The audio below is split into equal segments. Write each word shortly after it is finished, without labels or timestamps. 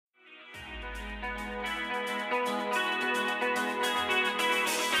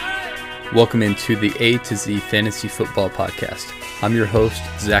Welcome into the A to Z Fantasy Football Podcast. I'm your host,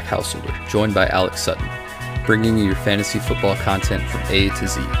 Zach Householder, joined by Alex Sutton, bringing you your fantasy football content from A to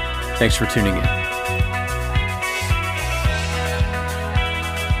Z. Thanks for tuning in.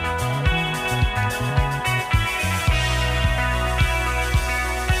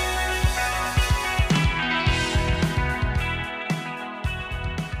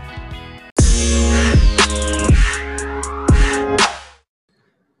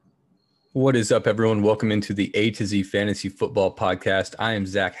 What is up, everyone? Welcome into the A to Z Fantasy Football Podcast. I am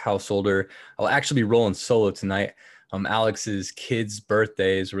Zach Householder. I'll actually be rolling solo tonight. Alex's kids'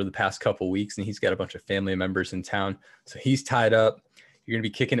 birthdays were the past couple weeks, and he's got a bunch of family members in town, so he's tied up. You're going to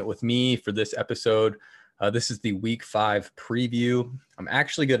be kicking it with me for this episode. This is the Week 5 preview. I'm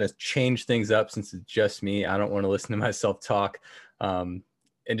actually going to change things up since it's just me. I don't want to listen to myself talk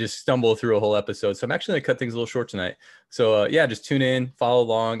and just stumble through a whole episode. So I'm actually going to cut things a little short tonight. So just tune in, follow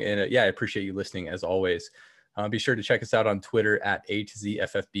along. And I appreciate you listening as always. Be sure to check us out on Twitter at A to Z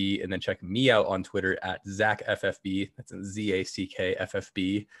FFB, and then check me out on Twitter at Zach FFB. That's ZACK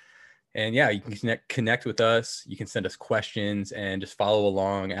FFB. And you can connect with us. You can send us questions and just follow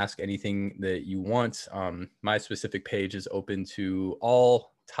along, ask anything that you want. My specific page is open to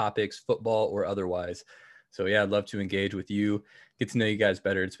all topics, football or otherwise. So I'd love to engage with you, get to know you guys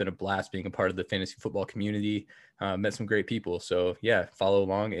better. It's been a blast being a part of the fantasy football community. Met some great people. So follow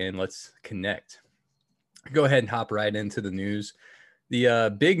along and let's connect. Go ahead and hop right into the news.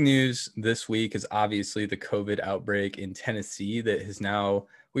 The big news this week is obviously the COVID outbreak in Tennessee that has now,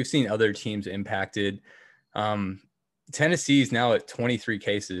 we've seen other teams impacted. Tennessee is now at 23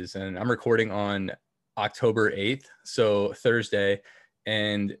 cases, and I'm recording on October 8th, so Thursday.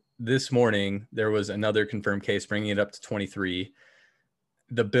 And this morning, there was another confirmed case, bringing it up to 23.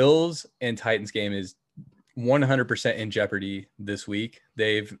 The Bills and Titans game is 100% in jeopardy this week.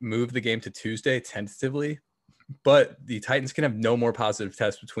 They've moved the game to Tuesday tentatively, but the Titans can have no more positive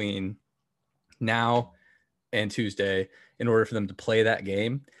tests between now and Tuesday in order for them to play that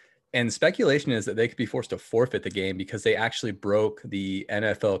game. And speculation is that they could be forced to forfeit the game because they actually broke the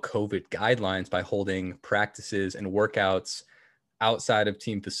NFL COVID guidelines by holding practices and workouts outside of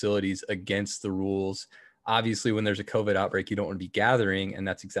team facilities against the rules. Obviously, when there's a COVID outbreak, you don't want to be gathering, and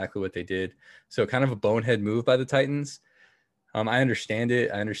that's exactly what they did. So kind of a bonehead move by the Titans. I understand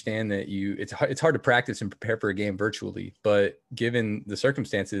it. I understand that it's hard to practice and prepare for a game virtually, but given the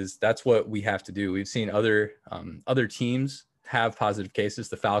circumstances, that's what we have to do. We've seen other teams have positive cases.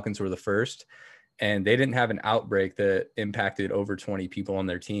 The Falcons were the first, and they didn't have an outbreak that impacted over 20 people on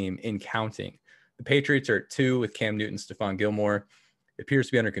their team in counting. The Patriots are at 2 with Cam Newton, Stephon Gilmore. It appears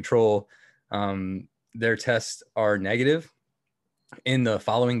to be under control. Their tests are negative in the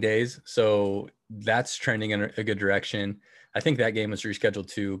following days, so that's trending in a good direction. I think that game was rescheduled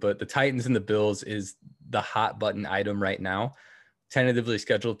too, but the Titans and the Bills is the hot button item right now, tentatively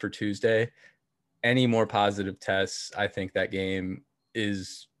scheduled for Tuesday. Any more positive tests, I think that game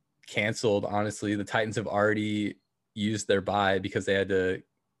is canceled. Honestly, the Titans have already used their bye because they had to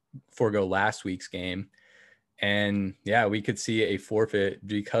forego last week's game. And we could see a forfeit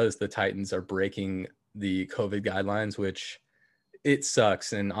because the Titans are breaking the COVID guidelines, which it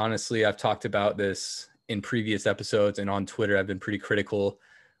sucks. And honestly, I've talked about this in previous episodes and on Twitter. I've been pretty critical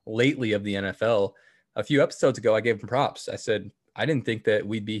lately of the NFL. A few episodes ago, I gave them props. I said, I didn't think that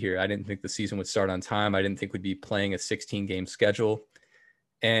we'd be here. I didn't think the season would start on time. I didn't think we'd be playing a 16-game schedule.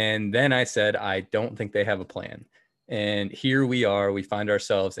 And then I said, I don't think they have a plan. And here we are. We find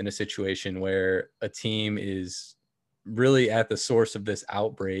ourselves in a situation where a team is really at the source of this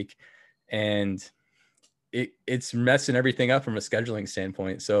outbreak, and it's messing everything up from a scheduling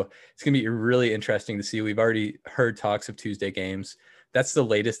standpoint. So it's going to be really interesting to see. We've already heard talks of Tuesday games. That's the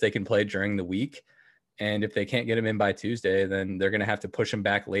latest they can play during the week. And if they can't get them in by Tuesday, then they're going to have to push them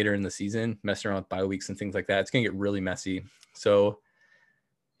back later in the season, messing around with bye weeks and things like that. It's going to get really messy. So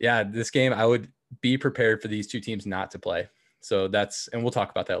this game, I would be prepared for these two teams not to play. So and we'll talk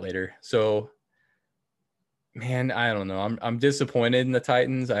about that later. So, man, I don't know. I'm disappointed in the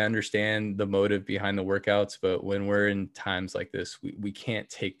Titans. I understand the motive behind the workouts, but when we're in times like this, we can't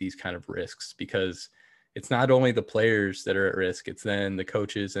take these kind of risks because it's not only the players that are at risk, it's then the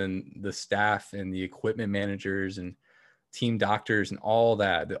coaches and the staff and the equipment managers and team doctors and all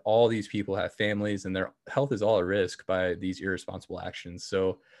that. All these people have families and their health is all at risk by these irresponsible actions.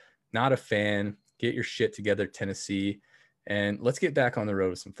 So not a fan. Get your shit together, Tennessee, and let's get back on the road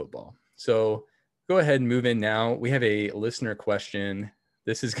with some football. So go ahead and move in now. We have a listener question.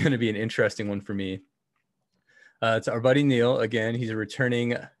 This is going to be an interesting one for me. It's our buddy Neil. Again, he's a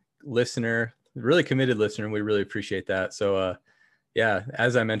returning listener, really committed listener. And we really appreciate that. So Yeah,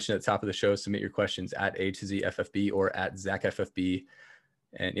 as I mentioned at the top of the show, submit your questions at A to Z FFB or at ZachFFB.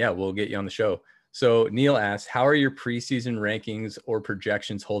 And yeah, we'll get you on the show. So Neil asks, how are your preseason rankings or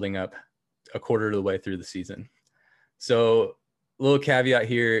projections holding up a quarter of the way through the season? So little caveat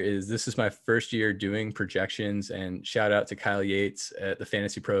here is this is my first year doing projections, and shout out to Kyle Yates at the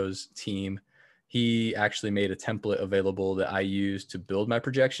Fantasy Pros team. He actually made a template available that I used to build my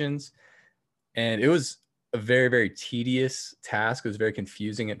projections. And it was a very, very tedious task. It was very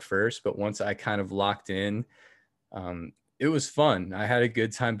confusing at first, but once I kind of locked in, it was fun. I had a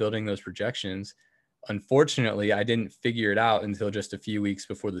good time building those projections. Unfortunately, I didn't figure it out until just a few weeks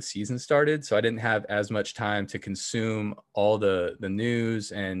before the season started. So I didn't have as much time to consume all the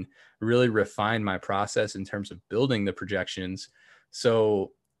news and really refine my process in terms of building the projections.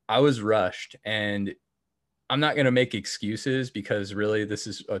 So I was rushed, and I'm not going to make excuses because really this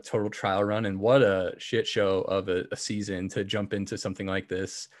is a total trial run, and what a shit show of a season to jump into something like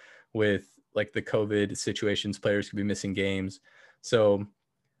this with like the COVID situations. Players could be missing games. So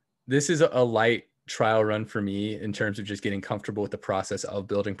this is a light trial run for me in terms of just getting comfortable with the process of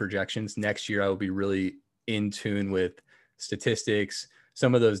building projections. Next year, I will be really in tune with statistics,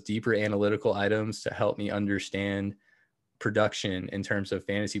 some of those deeper analytical items to help me understand production in terms of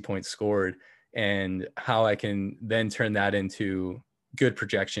fantasy points scored and how I can then turn that into good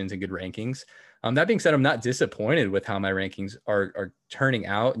projections and good rankings. That being said, I'm not disappointed with how my rankings are turning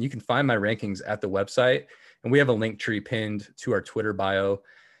out. And you can find my rankings at the website. And we have a link tree pinned to our Twitter bio.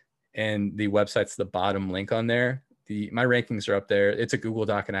 And the website's the bottom link on there. My rankings are up there. It's a Google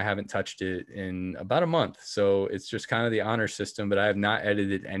Doc, and I haven't touched it in about a month. So it's just kind of the honor system, but I have not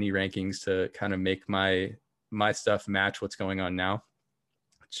edited any rankings to kind of make my stuff match what's going on now.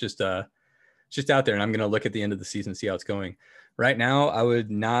 It's just out there, and I'm going to look at the end of the season, see how it's going. Right now,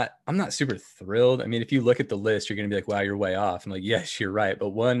 I'm not super thrilled. I mean, if you look at the list, you're going to be like, wow, you're way off. I'm like, yes, you're right. But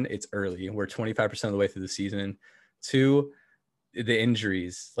one, it's early. We're 25% of the way through the season. Two, the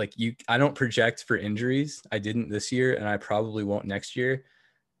injuries. Like I don't project for injuries. I didn't this year, and I probably won't next year.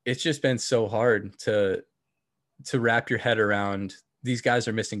 It's just been so hard to wrap your head around. These guys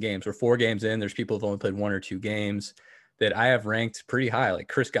are missing games. We're 4 games in. There's people who've only played 1 or 2 games that I have ranked pretty high. Like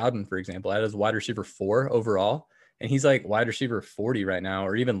Chris Godwin, for example, I had as wide receiver 4 overall, and he's like wide receiver 40 right now,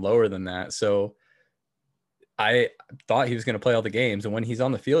 or even lower than that. So I thought he was going to play all the games, and when he's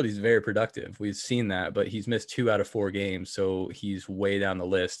on the field, he's very productive. We've seen that, but he's missed 2 out of 4 games, so he's way down the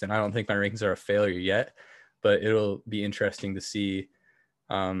list. And I don't think my rankings are a failure yet, but it'll be interesting to see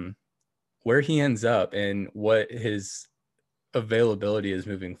where he ends up and what his availability is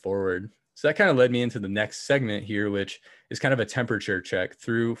moving forward. So that kind of led me into the next segment here, which is kind of a temperature check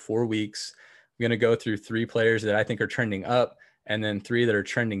through 4 weeks. I'm going to go through 3 players that I think are trending up and then 3 that are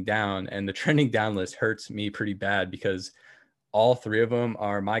trending down. And the trending down list hurts me pretty bad because all 3 of them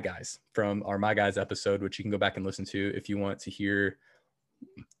are my guys from our My Guys episode, which you can go back and listen to if you want to hear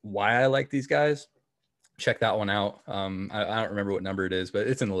why I like these guys. Check that one out. I don't remember what number it is, but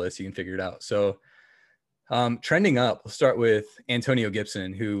it's in the list. You can figure it out. So trending up, we'll start with Antonio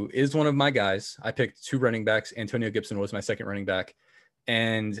Gibson, who is one of my guys. I picked 2 running backs. Antonio Gibson was my second running back,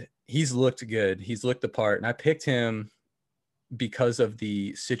 and he's looked good. He's looked the part, and I picked him because of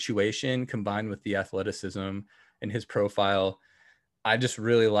the situation combined with the athleticism and his profile. I just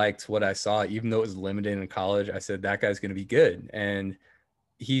really liked what I saw, even though it was limited in college. I said, that guy's going to be good. And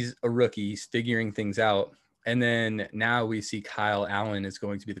he's a rookie. He's figuring things out. And then now we see Kyle Allen is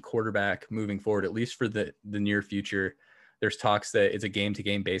going to be the quarterback moving forward, at least for the near future. There's talks that it's a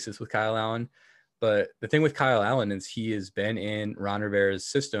game-to-game basis with Kyle Allen. But the thing with Kyle Allen is he has been in Ron Rivera's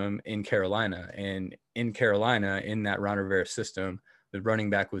system in Carolina. And in Carolina, in that Ron Rivera system, the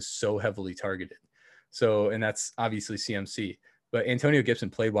running back was so heavily targeted. So, and that's obviously CMC. But Antonio Gibson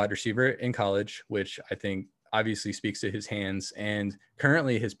played wide receiver in college, which I think obviously speaks to his hands. And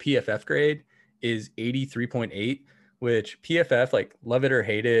currently his PFF grade is 83.8, which PFF, like love it or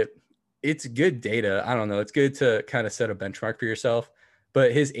hate it, it's good data. I don't know. It's good to kind of set a benchmark for yourself.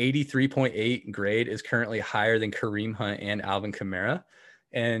 But his 83.8 grade is currently higher than Kareem Hunt and Alvin Kamara,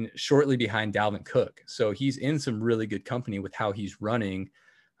 and shortly behind Dalvin Cook. So he's in some really good company with how he's running.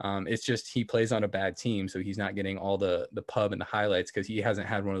 It's just he plays on a bad team, so he's not getting all the pub and the highlights because he hasn't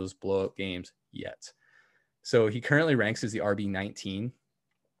had one of those blow-up games yet. So he currently ranks as the RB19.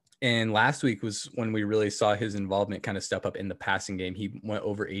 And last week was when we really saw his involvement kind of step up in the passing game. He went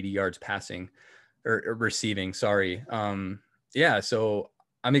over 80 yards passing or receiving, sorry. Yeah, so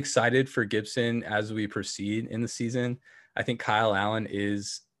I'm excited for Gibson as we proceed in the season. I think Kyle Allen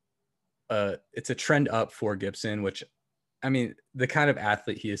is it's a trend up for Gibson, which I mean, the kind of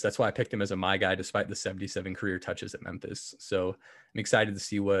athlete he is, that's why I picked him as my guy, despite the 77 career touches at Memphis. So I'm excited to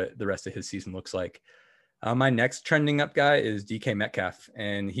see what the rest of his season looks like. My next trending up guy is DK Metcalf.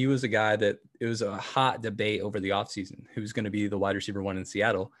 And he was a guy that it was a hot debate over the offseason who's going to be the wide receiver one in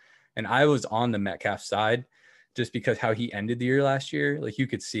Seattle. And I was on the Metcalf side just because how he ended the year last year. Like, you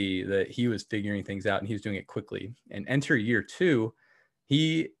could see that he was figuring things out and he was doing it quickly. And enter year two,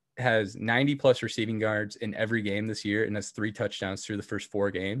 he has 90 plus receiving yards in every game this year and has 3 touchdowns through the first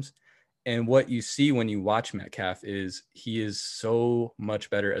 4 games. And what you see when you watch Metcalf is he is so much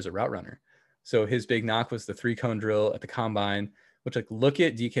better as a route runner. So his big knock was the 3-cone drill at the combine, which, like, look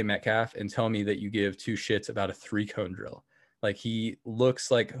at DK Metcalf and tell me that you give 2 shits about a 3-cone drill. Like, he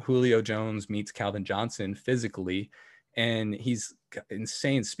looks like Julio Jones meets Calvin Johnson physically, and he's got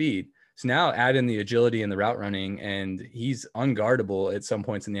insane speed. So now add in the agility and the route running, and he's unguardable at some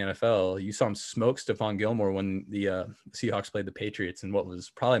points in the NFL. You saw him smoke Stephon Gilmore when the Seahawks played the Patriots in what was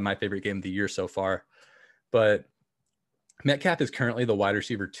probably my favorite game of the year so far. But Metcalf is currently the wide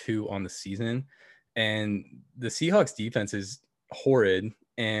receiver 2 on the season, and the Seahawks defense is horrid,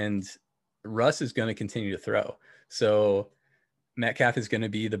 and Russ is going to continue to throw. So Metcalf is going to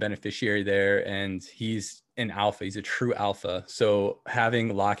be the beneficiary there, and he's an alpha. He's a true alpha. So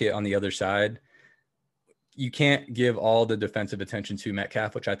having Lockett on the other side, you can't give all the defensive attention to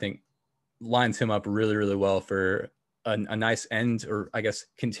Metcalf, which I think lines him up really, really well for a nice end, or I guess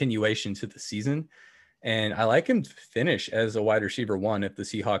continuation to the season. And I like him to finish as a wide receiver 1 if the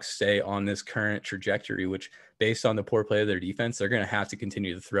Seahawks stay on this current trajectory, which, based on the poor play of their defense, they're going to have to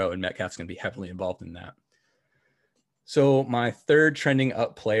continue to throw, and Metcalf's going to be heavily involved in that. So my third trending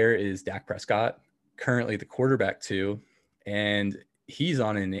up player is Dak Prescott, currently the quarterback 2, and he's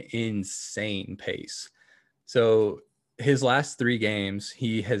on an insane pace. So his last 3 games,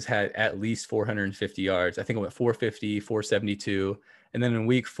 he has had at least 450 yards. I think it went 450, 472. And then in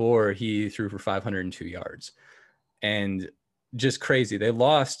week 4, he threw for 502 yards. And just crazy. They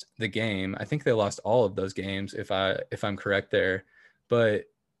lost the game. I think they lost all of those games, if I'm correct there. But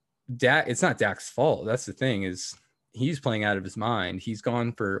Dak, it's not Dak's fault. That's the thing, is he's playing out of his mind. He's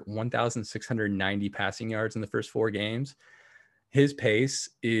gone for 1,690 passing yards in the first 4 games. His pace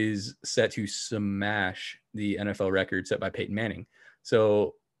is set to smash the NFL record set by Peyton Manning.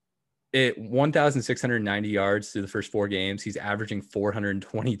 So at 1,690 yards through the first 4 games, he's averaging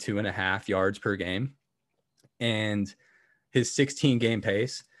 422.5 yards per game. And his 16-game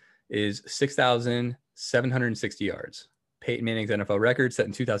pace is 6,760 yards. Peyton Manning's NFL record, set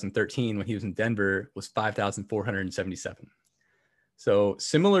in 2013 when he was in Denver, was 5,477. So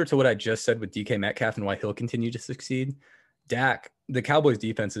similar to what I just said with DK Metcalf and why he'll continue to succeed, Dak, the Cowboys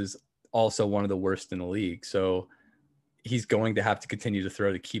defense is also one of the worst in the league. So he's going to have to continue to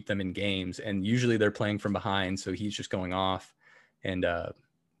throw to keep them in games. And usually they're playing from behind, so he's just going off. And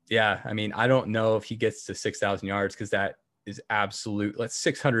yeah, I mean, I don't know if he gets to 6,000 yards, because that is absolute. That's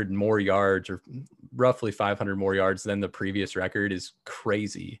 600 more yards, or roughly 500 more yards than the previous record, is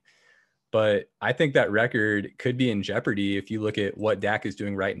crazy. But I think that record could be in jeopardy if you look at what Dak is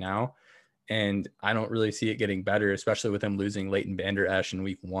doing right now. And I don't really see it getting better, especially with him losing Leighton Vander Esch in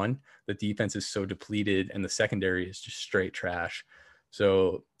week 1. The defense is so depleted, and the secondary is just straight trash.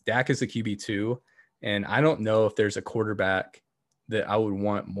 So Dak is the QB2. And I don't know if there's a quarterback that I would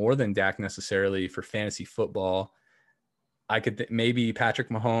want more than Dak necessarily for fantasy football. I could maybe Patrick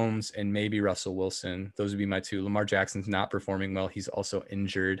Mahomes and maybe Russell Wilson. Those would be my 2. Lamar Jackson's not performing well. He's also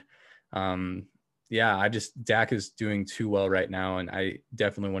injured. Yeah, Dak is doing too well right now, and I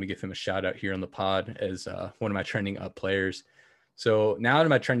definitely want to give him a shout out here on the pod as one of my trending up players. So now to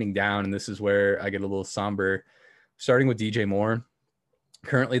my trending down, and this is where I get a little somber, starting with DJ Moore,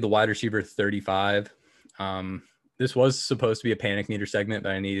 currently the wide receiver 35. This was supposed to be a panic meter segment,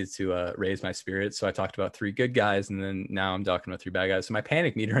 but I needed to raise my spirits. So I talked about 3 good guys, and then now I'm talking about 3 bad guys. So my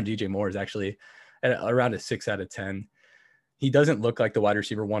panic meter on DJ Moore is actually at around a 6 out of 10. He doesn't look like the wide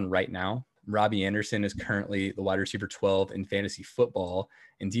receiver 1 right now. Robbie Anderson is currently the wide receiver 12 in fantasy football,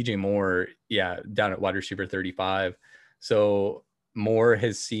 and DJ Moore, down at wide receiver 35. So Moore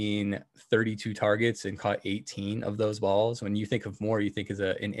has seen 32 targets and caught 18 of those balls. When you think of Moore, you think as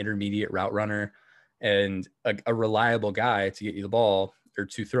an intermediate route runner and a reliable guy to get you the ball, or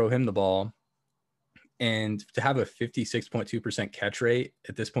to throw him the ball. And to have a 56.2% catch rate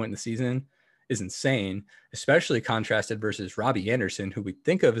at this point in the season is insane, especially contrasted versus Robbie Anderson, who we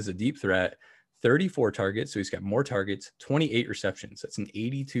think of as a deep threat. 34 targets, so he's got more targets, 28 receptions. That's an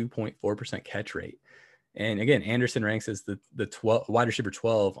 82.4% catch rate. And again, Anderson ranks as the wide receiver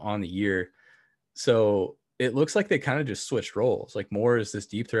 12 on the year. So it looks like they kind of just switched roles. Like Moore is this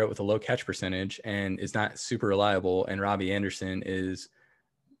deep threat with a low catch percentage and is not super reliable. And Robbie Anderson is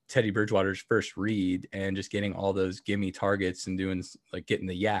Teddy Bridgewater's first read and just getting all those gimme targets and doing like getting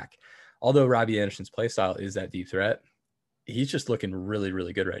the yak. Although Robbie Anderson's play style is that deep threat, he's just looking really,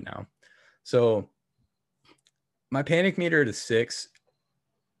 really good right now. So my panic meter to 6.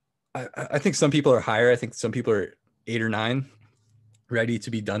 I think some people are higher. I think some people are 8 or 9, ready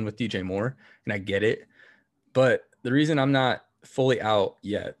to be done with DJ Moore. And I get it. But the reason I'm not fully out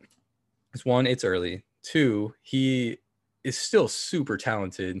yet is 1, it's early. 2, he is still super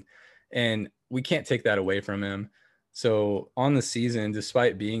talented and we can't take that away from him. So on the season,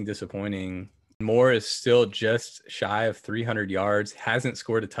 despite being disappointing, Moore is still just shy of 300 yards, hasn't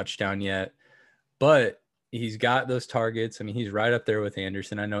scored a touchdown yet, but he's got those targets. I mean, he's right up there with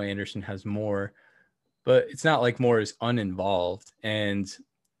Anderson. I know Anderson has more, but it's not like Moore is uninvolved. And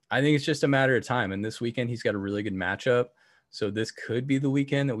I think it's just a matter of time. And this weekend, he's got a really good matchup. So this could be the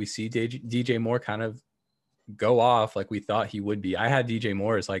weekend that we see DJ Moore kind of go off like we thought he would be. I had DJ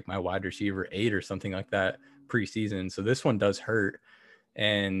Moore as like my wide receiver 8 or something like that preseason. So this one does hurt.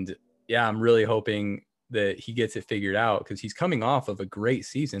 And yeah, I'm really hoping that he gets it figured out because he's coming off of a great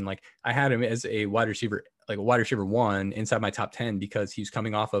season. Like I had him as a wide receiver, like a wide receiver 1 inside my top 10 because he's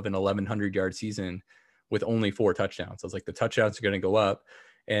coming off of an 1,100 yard season with only 4 touchdowns. I was like, the touchdowns are going to go up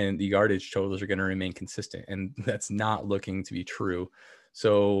and the yardage totals are going to remain consistent. And that's not looking to be true.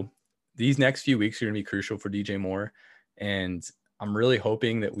 So these next few weeks are going to be crucial for DJ Moore. And I'm really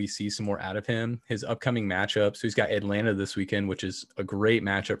hoping that we see some more out of him. His upcoming matchups, so he's got Atlanta this weekend, which is a great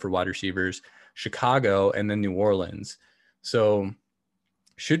matchup for wide receivers, Chicago, and then New Orleans. So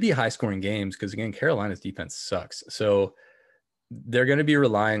should be high scoring games because, again, Carolina's defense sucks. So they're going to be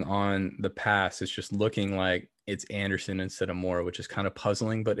relying on the pass. It's just looking like it's Anderson instead of Moore, which is kind of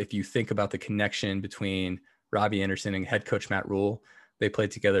puzzling. But if you think about the connection between Robbie Anderson and head coach Matt Rule, they played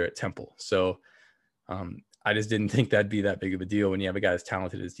together at Temple. So I just didn't think that'd be that big of a deal when you have a guy as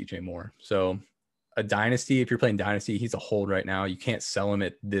talented as DJ Moore. So a dynasty, if you're playing dynasty, he's a hold right now. You can't sell him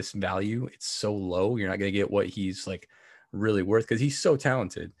at this value. It's so low. You're not going to get what he's like really worth because he's so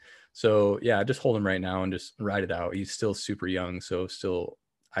talented. So yeah, just hold him right now and just ride it out. He's still super young. So still,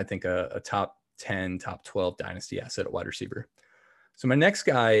 I think a top 10, top 12 dynasty asset at wide receiver. So my next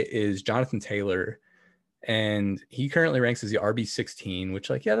guy is Jonathan Taylor. And he currently ranks as the RB16,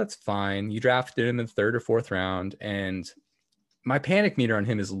 which like, yeah, that's fine. You drafted him in the 3rd or 4th round. And my panic meter on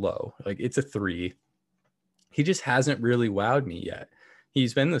him is low. Like it's a 3. He just hasn't really wowed me yet.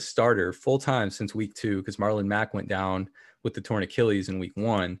 He's been the starter full time since week 2 because Marlon Mack went down with the torn Achilles in week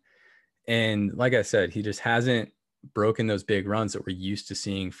 1. And like I said, he just hasn't broken those big runs that we're used to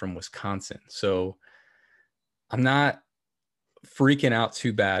seeing from Wisconsin. So I'm not freaking out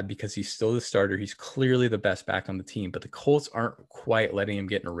too bad because he's still the starter. He's clearly the best back on the team, but the Colts aren't quite letting him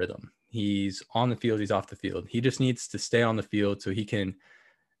get in a rhythm. He's on the field. He's off the field. He just needs to stay on the field so he can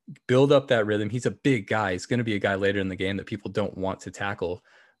build up that rhythm. He's a big guy. He's going to be a guy later in the game that people don't want to tackle,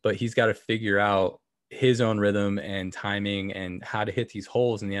 but he's got to figure out his own rhythm and timing and how to hit these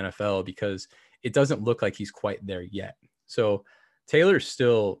holes in the NFL because it doesn't look like he's quite there yet. So Taylor's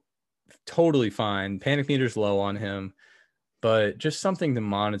still totally fine. Panic meter's low on him. But just something to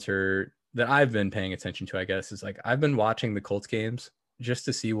monitor that I've been paying attention to, I guess, is like I've been watching the Colts games just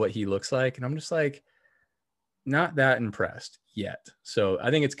to see what he looks like. And I'm just like, not that impressed yet. So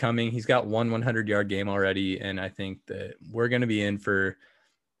I think it's coming. He's got one 100-yard game already. And I think that we're going to be in for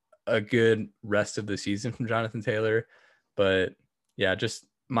a good rest of the season from Jonathan Taylor. But yeah, just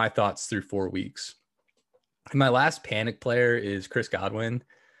my thoughts through 4 weeks. And my last panic player is Chris Godwin.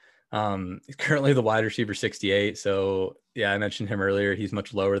 He's currently the wide receiver 68. So yeah, I mentioned him earlier. He's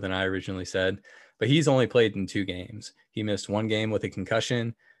much lower than I originally said, but he's only played in 2 games. He missed 1 game with a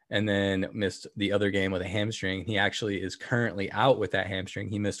concussion and then missed the other game with a hamstring. He actually is currently out with that hamstring.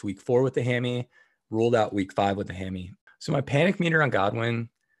 He missed week 4 with the hammy, ruled out week 5 with the hammy. So my panic meter on Godwin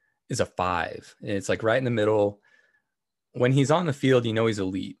is a 5. It's like right in the middle. When he's on the field, you know, he's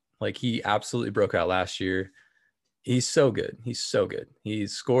elite. Like he absolutely broke out last year. He's so good. He's so good.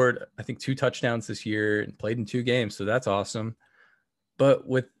 He's scored, I think, 2 touchdowns this year and played in 2 games. So that's awesome. But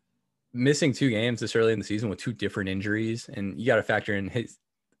with missing 2 games this early in the season with 2 different injuries, and you got to factor in his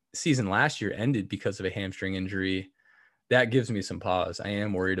season last year ended because of a hamstring injury, that gives me some pause. I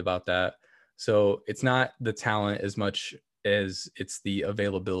am worried about that. So it's not the talent as much as it's the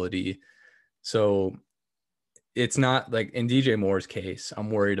availability. So it's not like in DJ Moore's case, I'm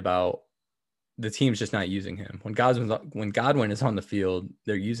worried about the team's just not using him. When Godwin is on the field,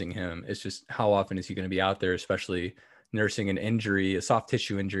 they're using him. It's just how often is he going to be out there, especially nursing an injury, a soft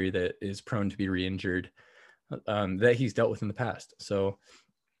tissue injury that is prone to be re-injured. that he's dealt with in the past. So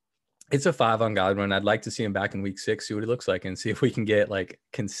it's a 5 on Godwin. I'd like to see him back in week 6, see what he looks like, and see if we can get like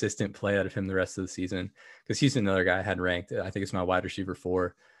consistent play out of him the rest of the season, because he's another guy I had ranked. I think it's my wide receiver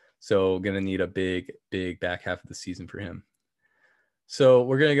 4. So going to need a big back half of the season for him. So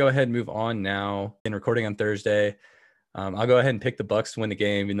we're going to go ahead and move on now. In recording on Thursday, I'll go ahead and pick the Bucs to win the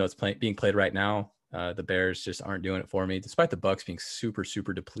game, even though it's being played right now. The Bears just aren't doing it for me, despite the Bucs being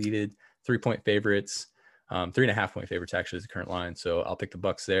super depleted. 3-point favorites, 3.5-point favorites actually is the current line. So I'll pick the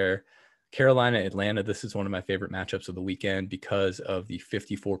Bucs there. Carolina, Atlanta. This is one of my favorite matchups of the weekend because of the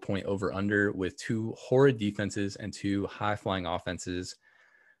 54-point over/under with 2 horrid defenses and 2 high-flying offenses.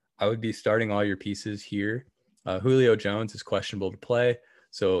 I would be starting all your pieces here. Julio Jones is questionable to play,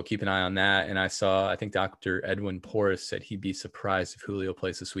 so keep an eye on that. And I think Dr. Edwin Porras said he'd be surprised if Julio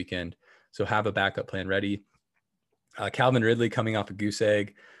plays this weekend. So have a backup plan ready. Calvin Ridley coming off a goose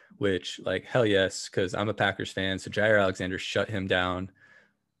egg, which like, hell yes, because I'm a Packers fan. So Jair Alexander shut him down.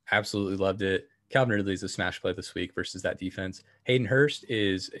 Absolutely loved it. Calvin Ridley is a smash play this week versus that defense. Hayden Hurst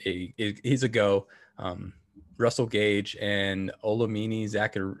he's a go. Russell Gage and Olamini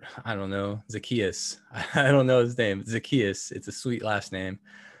Zacchaeus. I don't know his name. Zacchaeus. It's a sweet last name.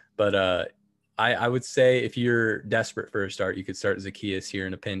 But I would say if you're desperate for a start, you could start Zacchaeus here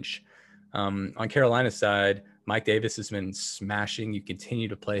in a pinch. On Carolina's side, Mike Davis has been smashing. You continue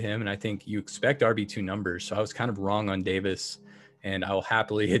to play him, and I think you expect RB2 numbers. So I was kind of wrong on Davis, and I will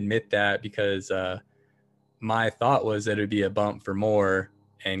happily admit that, because my thought was that it would be a bump for more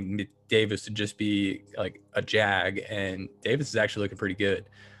and Davis would just be like a jag, and Davis is actually looking pretty good.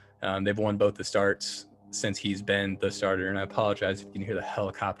 They've won both the starts since he's been the starter, and I apologize if you can hear the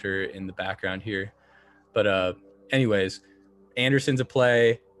helicopter in the background here. But anyways, Anderson's a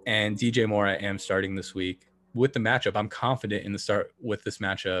play, and DJ Moore I am starting this week. With the matchup, I'm confident in the start with this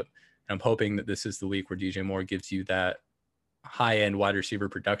matchup, and I'm hoping that this is the week where DJ Moore gives you that high-end wide receiver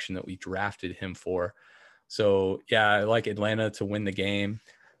production that we drafted him for. So yeah, I like Atlanta to win the game,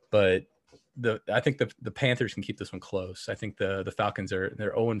 but I think the Panthers can keep this one close. I think the Falcons they're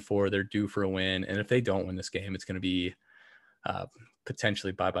 0-4, they're due for a win, and if they don't win this game, it's going to be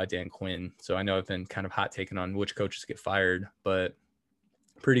potentially bye Dan Quinn. So I know I've been kind of hot taking on which coaches get fired, but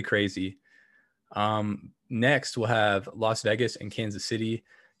pretty crazy. Next we'll have Las Vegas and Kansas City.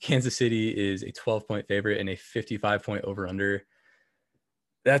 Kansas City is a 12-point favorite and a 55-point over/under.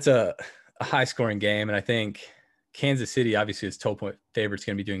 That's a high scoring game, and I think Kansas City obviously is 12-point favorite, is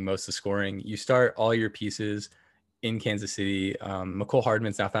going to be doing most of the scoring. You start all your pieces in Kansas City. McCole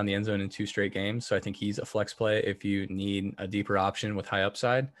Hardman's now found the end zone in 2 straight games, so I think he's a flex play if you need a deeper option with high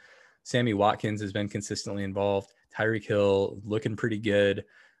upside. Sammy Watkins has been consistently involved. Tyreek Hill looking pretty good.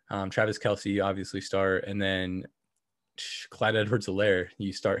 Travis Kelce obviously start, and then Clyde Edwards-Helaire,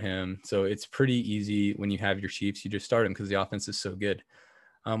 you start him. So it's pretty easy when you have your Chiefs. You just start him because the offense is so good.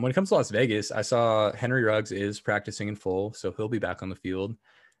 When it comes to Las Vegas, I saw Henry Ruggs is practicing in full, so he'll be back on the field.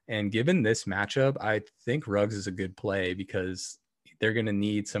 And given this matchup, I think Ruggs is a good play because they're going to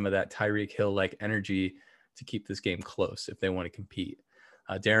need some of that Tyreek Hill-like energy to keep this game close if they want to compete.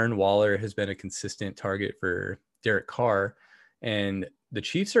 Darren Waller has been a consistent target for Derek Carr, and the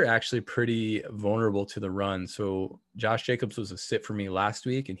Chiefs are actually pretty vulnerable to the run. So Josh Jacobs was a sit for me last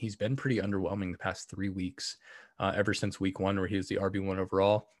week, and he's been pretty underwhelming the past 3 weeks. Ever since week 1 where he was the RB1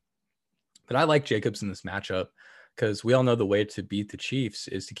 overall. But I like Jacobs in this matchup because we all know the way to beat the Chiefs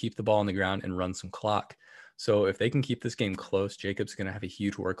is to keep the ball on the ground and run some clock. So if they can keep this game close, Jacobs is going to have a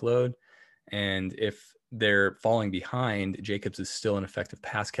huge workload. And if they're falling behind, Jacobs is still an effective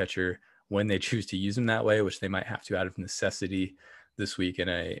pass catcher when they choose to use him that way, which they might have to out of necessity this week in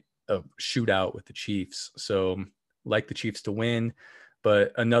a shootout with the Chiefs. So like the Chiefs to win,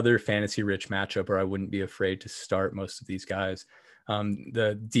 but another fantasy-rich matchup where I wouldn't be afraid to start most of these guys.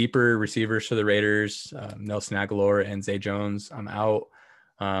 The deeper receivers for the Raiders, Nelson Aguilar and Zay Jones, I'm out.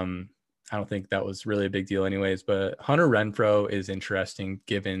 I don't think that was really a big deal anyways, but Hunter Renfrow is interesting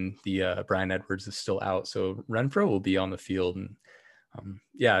given the Bryan Edwards is still out. So Renfrow will be on the field, and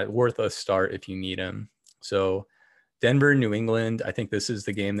worth a start if you need him. So Denver, New England, I think this is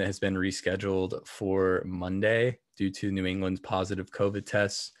the game that has been rescheduled for Monday due to New England's positive COVID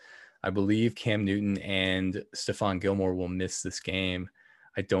tests. I believe Cam Newton and Stephon Gilmore will miss this game.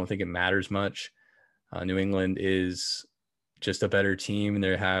 I don't think it matters much. New England is just a better team, and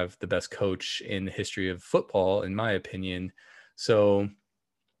they have the best coach in the history of football, in my opinion. So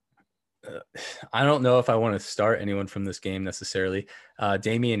I don't know if I want to start anyone from this game necessarily.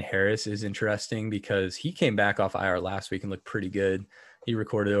 Damian Harris is interesting because he came back off IR last week and looked pretty good. He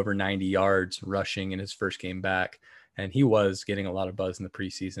recorded over 90 yards rushing in his first game back, and he was getting a lot of buzz in the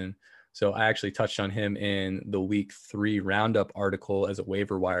preseason. So I actually touched on him in the week 3 roundup article as a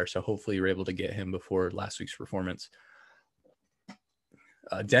waiver wire. So hopefully you're able to get him before last week's performance.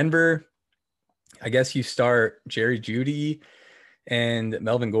 Denver, I guess you start Jerry Jeudy and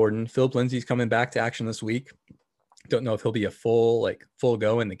Melvin Gordon. Philip Lindsay's coming back to action this week. Don't know if he'll be a full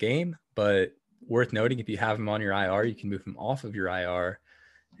go in the game, but worth noting, if you have him on your IR, you can move him off of your IR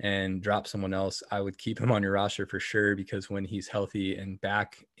and drop someone else. I would keep him on your roster for sure, because when he's healthy and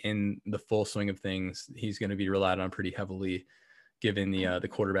back in the full swing of things, he's going to be relied on pretty heavily given the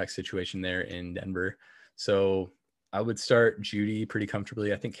quarterback situation there in Denver. So I would start Jeudy pretty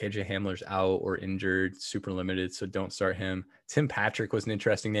comfortably. I think KJ Hamler's out or injured, super limited, so don't start him. Tim Patrick was an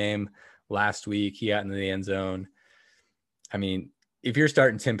interesting name last week. He got into the end zone. I mean, if you're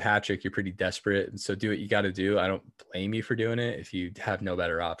starting Tim Patrick, you're pretty desperate. And so do what you got to do. I don't blame you for doing it if you have no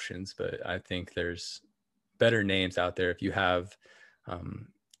better options, but I think there's better names out there. If you have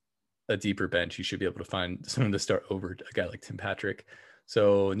a deeper bench, you should be able to find someone to start over a guy like Tim Patrick.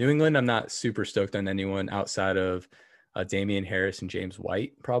 So New England, I'm not super stoked on anyone outside of Damian Harris and James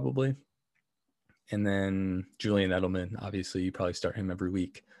White, probably. And then Julian Edelman, obviously, you probably start him every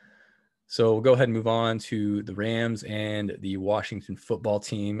week. So we'll go ahead and move on to the Rams and the Washington football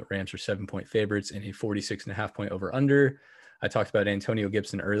team. Rams are 7-point favorites and a 46.5 point over under. I talked about Antonio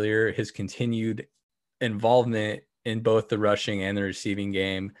Gibson earlier. His continued involvement in both the rushing and the receiving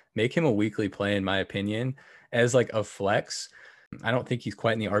game make him a weekly play, in my opinion, as like a flex. I don't think he's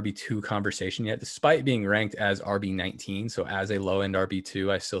quite in the RB2 conversation yet, despite being ranked as RB19. So as a low end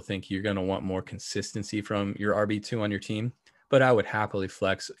RB2, I still think you're going to want more consistency from your RB2 on your team. But I would happily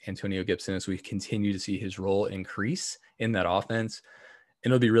flex Antonio Gibson as we continue to see his role increase in that offense.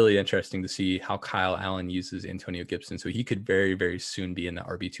 And it'll be really interesting to see how Kyle Allen uses Antonio Gibson. So he could very, very soon be in the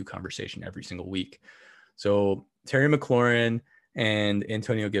RB2 conversation every single week. So Terry McLaurin and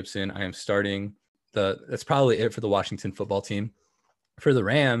Antonio Gibson, I am starting. That's probably it for the Washington football team. For the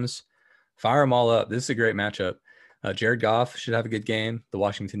Rams, fire them all up. This is a great matchup. Jared Goff should have a good game. The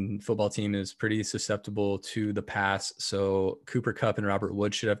Washington football team is pretty susceptible to the pass. So Cooper Kupp and Robert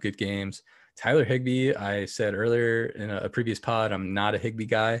Woods should have good games. Tyler Higbee, I said earlier in a previous pod, I'm not a Higbee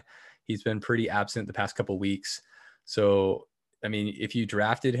guy. He's been pretty absent the past couple of weeks. So, I mean, if you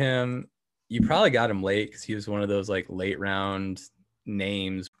drafted him, you probably got him late because he was one of those like late round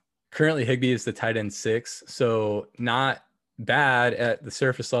names. Currently, Higbee is the tight end 6. So not bad at the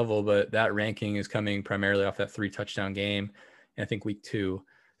surface level, but that ranking is coming primarily off that 3 touchdown game. And I think week 2,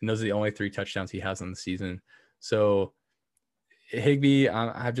 and those are the only 3 touchdowns he has on the season. So Higbee,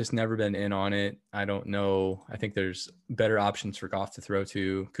 I've just never been in on it. I don't know. I think there's better options for Goff to throw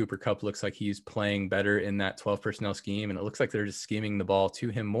to. Cooper Kupp looks like he's playing better in that 12 personnel scheme, and it looks like they're just scheming the ball to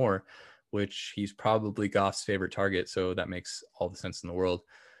him more, which he's probably Goff's favorite target. So that makes all the sense in the world.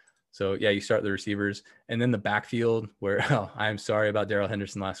 So yeah, you start the receivers, and then the backfield where I'm sorry about Darrell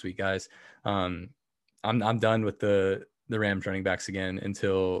Henderson last week, guys. I'm done with the Rams running backs again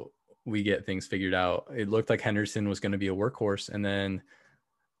until we get things figured out. It looked like Henderson was going to be a workhorse, and then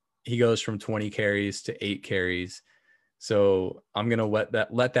he goes from 20 carries to 8 carries. So I'm going to let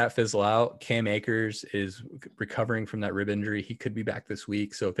that fizzle out. Cam Akers is recovering from that rib injury. He could be back this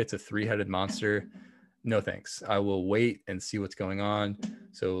week. So if it's a 3-headed monster, no thanks. I will wait and see what's going on.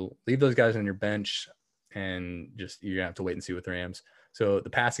 So leave those guys on your bench, and just you're gonna have to wait and see with the Rams. So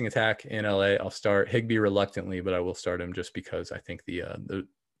the passing attack in LA, I'll start Higbee reluctantly, but I will start him just because I think the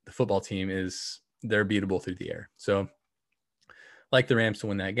football team they're beatable through the air. So like the Rams to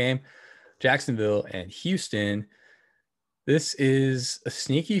win that game. Jacksonville and Houston. This is a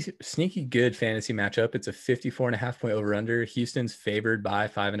sneaky good fantasy matchup. It's a 54.5 point over under. Houston's favored by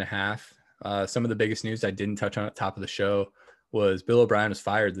 5.5. Some of the biggest news I didn't touch on at the top of the show was Bill O'Brien was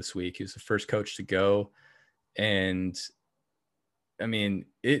fired this week. He was the first coach to go. And I mean,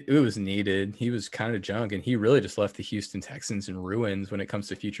 it was needed. He was kind of junk, and he really just left the Houston Texans in ruins when it comes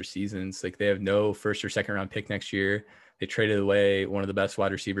to future seasons. Like, they have no first or second round pick next year. They traded away one of the best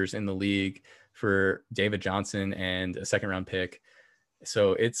wide receivers in the league for David Johnson and a second round pick.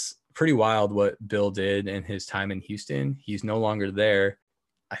 So it's pretty wild what Bill did in his time in Houston. He's no longer there.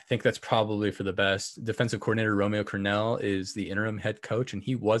 I think that's probably for the best. Defensive coordinator Romeo Crennel is the interim head coach, and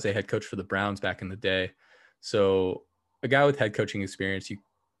he was a head coach for the Browns back in the day. So a guy with head coaching experience, you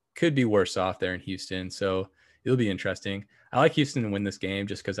could be worse off there in Houston. So it'll be interesting. I like Houston to win this game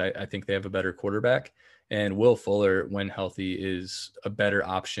just because I think they have a better quarterback. And Will Fuller, when healthy, is a better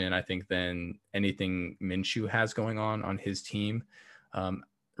option, I think, than anything Minshew has going on his team.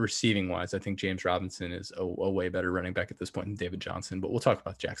 Receiving wise, I think James Robinson is a way better running back at this point than David Johnson, but we'll talk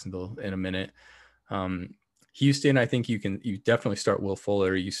about Jacksonville in a minute. Houston, I think you definitely start Will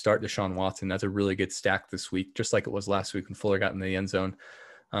Fuller. You start Deshaun Watson. That's a really good stack this week, just like it was last week when Fuller got in the end zone.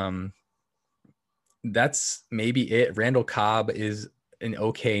 That's maybe it. Randall Cobb is an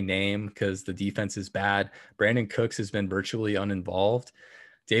okay name because the defense is bad. Brandon Cooks has been virtually uninvolved.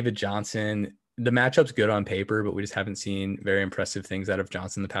 David Johnson, the matchup's good on paper, but we just haven't seen very impressive things out of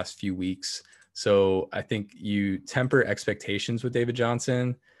Johnson the past few weeks. So I think you temper expectations with David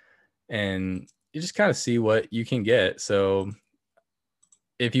Johnson and you just kind of see what you can get. So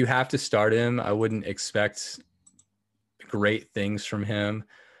if you have to start him, I wouldn't expect great things from him,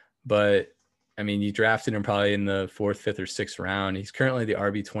 but I mean, you drafted him probably in the 4th, 5th, or 6th round. He's currently the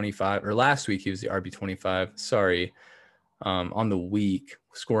RB25, or last week he was the RB25. Sorry, on the week,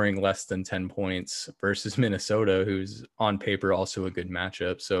 scoring less than 10 points versus Minnesota, who's on paper also a good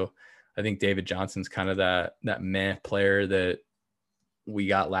matchup. So I think David Johnson's kind of that meh player that we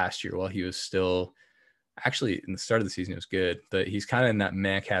got last year while he was still actually in the start of the season. It was good, but he's kind of in that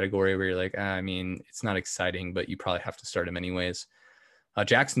meh category where you're like, I mean, it's not exciting, but you probably have to start him anyways.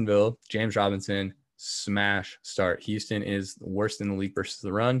 Jacksonville, James Robinson, smash start. Houston is worst in the league versus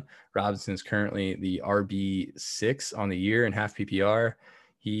the run. Robinson is currently the RB6 on the year in half PPR.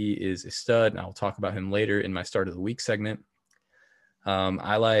 He is a stud, and I'll talk about him later in my start of the week segment.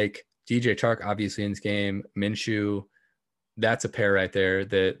 I like DJ Chark, obviously, in this game. Minshew, that's a pair right there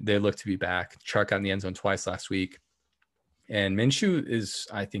that they look to be back. Chark got in the end zone twice last week. And Minshew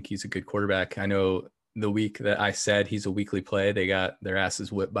I think he's a good quarterback. I know the week that I said he's a weekly play, they got their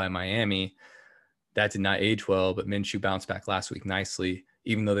asses whipped by Miami. That did not age well, but Minshew bounced back last week nicely.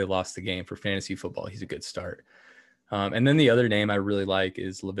 Even though they lost the game for fantasy football, he's a good start. And then the other name I really like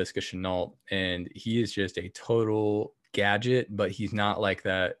is Laviska Shenault, and he is just a total gadget, but he's not like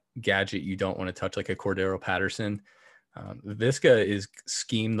that gadget you don't want to touch like a Cordero Patterson. Laviska is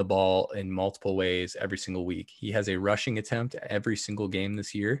scheme the ball in multiple ways every single week. He has a rushing attempt every single game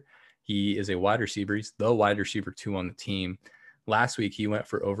this year. He is a wide receiver. He's the wide receiver 2 on the team. Last week, he went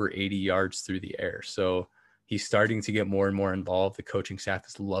for over 80 yards through the air. So he's starting to get more and more involved. The coaching staff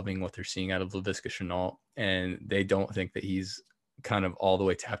is loving what they're seeing out of Laviska Shenault, and they don't think that he's kind of all the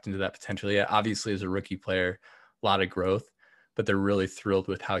way tapped into that potential yet. Obviously, as a rookie player, a lot of growth, but they're really thrilled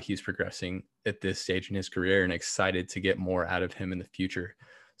with how he's progressing at this stage in his career and excited to get more out of him in the future.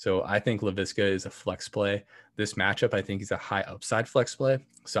 So I think Laviska is a flex play. This matchup, I think, is a high upside flex play.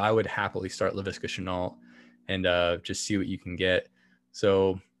 So I would happily start Laviska Shenault and just see what you can get.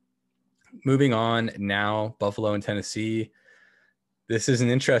 So moving on now, Buffalo and Tennessee. This is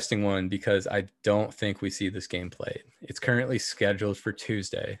an interesting one because I don't think we see this game played. It's currently scheduled for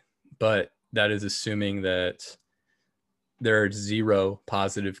Tuesday, but that is assuming that there are 0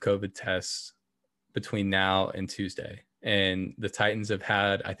 positive COVID tests between now and Tuesday. And the Titans have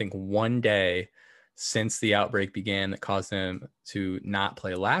had, I think, 1 day since the outbreak began that caused them to not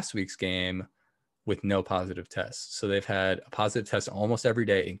play last week's game with no positive tests. So they've had a positive test almost every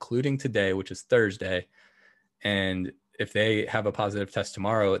day, including today, which is Thursday. And if they have a positive test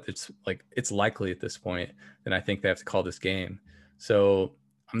tomorrow, it's likely at this point, then I think they have to call this game. So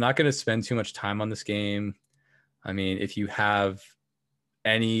I'm not going to spend too much time on this game. I mean, if you have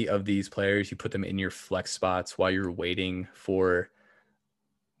any of these players, you put them in your flex spots while you're waiting for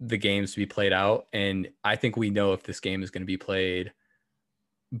the games to be played out. And I think we know if this game is going to be played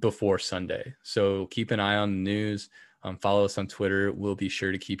before Sunday. So keep an eye on the news. Follow us on Twitter. We'll be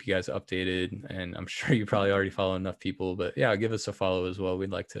sure to keep you guys updated. And I'm sure you probably already follow enough people, but yeah, give us a follow as well. We'd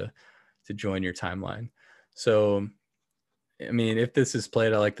like to join your timeline. So, I mean, if this is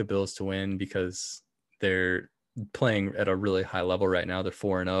played, I like the Bills to win because they're playing at a really high level right now. They're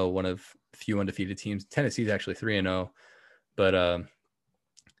 4-0, one of few undefeated teams. Tennessee's actually 3-0, but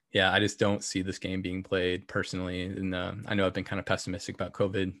yeah, I just don't see this game being played personally. And I know I've been kind of pessimistic about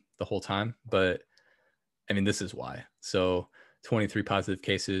COVID the whole time, but I mean, this is why. So 23 positive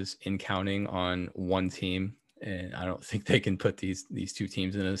cases in counting on one team. And I don't think they can put these 2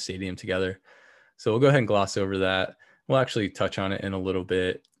 teams in a stadium together. So we'll go ahead and gloss over that. We'll actually touch on it in a little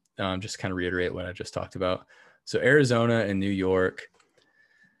bit. Just kind of reiterate what I just talked about. So Arizona and New York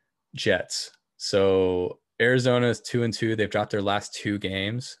Jets. So Arizona is 2-2. They've dropped their last 2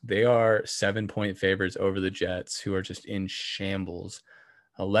 games. They are 7-point favorites over the Jets, who are just in shambles.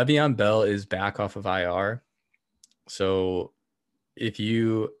 Le'Veon Bell is back off of IR. So if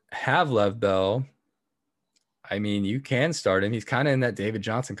you have Lev Bell, I mean, you can start him. He's kind of in that David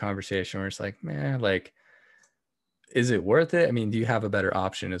Johnson conversation where it's like, man, like, is it worth it? I mean, do you have a better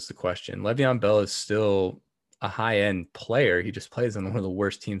option is the question. Le'Veon Bell is still a high-end player. He just plays on one of the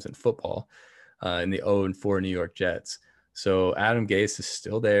worst teams in football in the 0-4 New York Jets. So Adam Gase is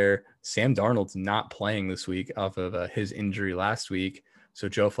still there. Sam Darnold's not playing this week off of his injury last week. So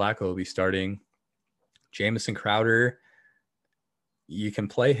Joe Flacco will be starting. Jamison Crowder, you can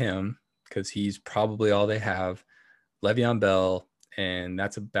play him because he's probably all they have. Le'Veon Bell, and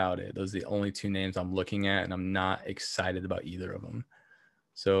that's about it. Those are the only two names I'm looking at, and I'm not excited about either of them.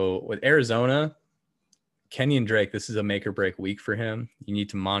 So with Arizona, Kenyon Drake, this is a make or break week for him. You need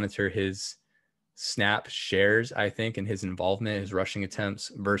to monitor his snap shares, I think, and his involvement, his rushing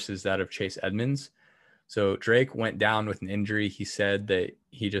attempts versus that of Chase Edmonds. So Drake went down with an injury. He said that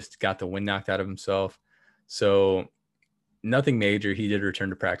he just got the wind knocked out of himself. So nothing major. He did return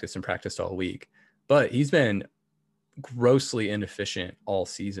to practice and practiced all week, but he's been grossly inefficient all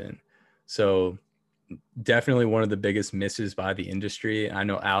season. So definitely one of the biggest misses by the industry. I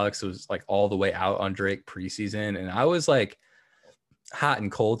know Alex was like all the way out on Drake preseason, and I was like hot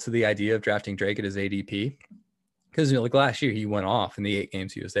and cold to the idea of drafting Drake at his ADP because like last year he went off in the 8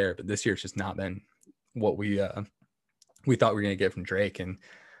 games he was there, but this year it's just not been what we thought we were going to get from Drake, and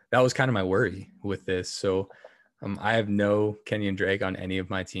that was kind of my worry with this. So I have no Kenyon Drake on any of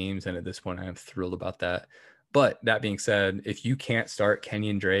my teams, and at this point I am thrilled about that. But that being said, if you can't start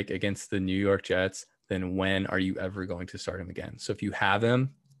Kenyon Drake against the New York Jets, then when are you ever going to start him again? So if you have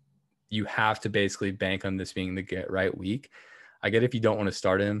him, you have to basically bank on this being the get right week. I get if you don't want to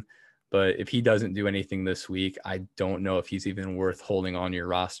start him, but if he doesn't do anything this week, I don't know if he's even worth holding on your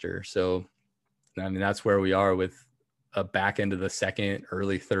roster. So, I mean, that's where we are with a back end of the second,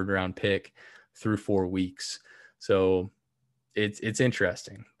 early third round pick through 4 weeks. So it's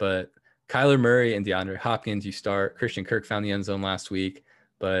interesting, but Kyler Murray and DeAndre Hopkins, you start. Christian Kirk found the end zone last week,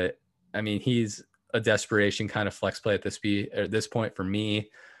 but I mean, he's a desperation kind of flex play at this point for me.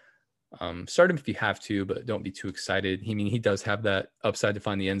 Start him if you have to, but don't be too excited. He does have that upside to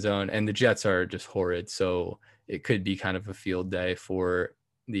find the end zone, and the Jets are just horrid. So it could be kind of a field day for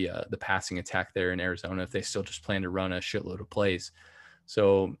the passing attack there in Arizona if they still just plan to run a shitload of plays.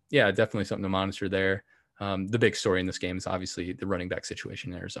 So yeah, definitely something to monitor there. The big story in this game is obviously the running back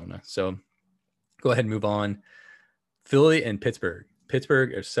situation in Arizona. So go ahead and move on. Philly and Pittsburgh.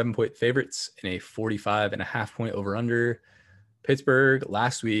 Pittsburgh are 7-point favorites in a 45.5 point over under. Pittsburgh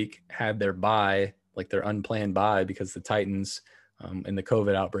last week had their bye, like their unplanned bye because the Titans in the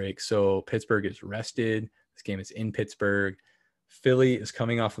COVID outbreak. So Pittsburgh is rested. This game is in Pittsburgh. Philly is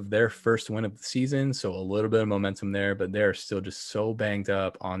coming off of their first win of the season. So a little bit of momentum there, but they're still just so banged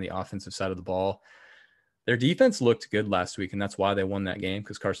up on the offensive side of the ball. Their defense looked good last week, and that's why they won that game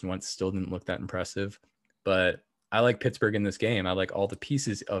because Carson Wentz still didn't look that impressive. But I like Pittsburgh in this game. I like all the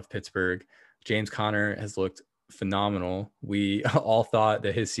pieces of Pittsburgh. James Conner has looked phenomenal. We all thought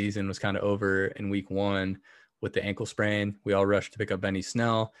that his season was kind of over in week 1 with the ankle sprain. We all rushed to pick up Benny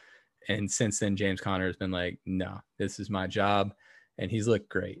Snell. And since then, James Conner has been like, no, this is my job. And he's looked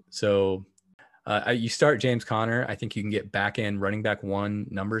great. So you start James Conner. I think you can get back end running back 1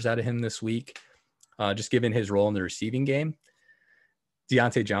 numbers out of him this week. Just given his role in the receiving game.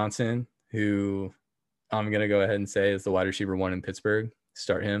 Deontay Johnson, who I'm going to go ahead and say is the wide receiver 1 in Pittsburgh,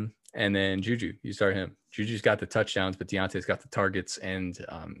 start him. And then Juju, you start him. Juju's got the touchdowns, but Deontay's got the targets, and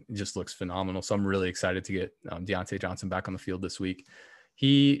it just looks phenomenal. So I'm really excited to get Deontay Johnson back on the field this week.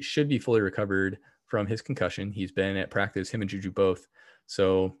 He should be fully recovered from his concussion. He's been at practice, him and Juju both.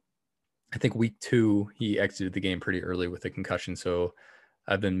 So I think week 2, he exited the game pretty early with a concussion. So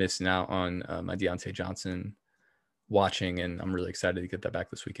I've been missing out on my Deontay Johnson watching, and I'm really excited to get that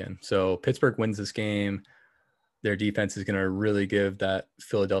back this weekend. So Pittsburgh wins this game. Their defense is going to really give that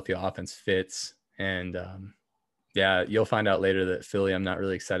Philadelphia offense fits. And yeah, you'll find out later that Philly, I'm not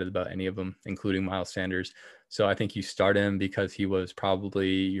really excited about any of them, including Miles Sanders. So I think you start him because he was probably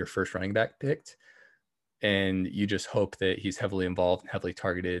your first running back picked. And you just hope that he's heavily involved and heavily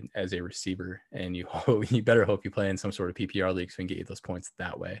targeted as a receiver. And you better hope you play in some sort of PPR league so we can get you those points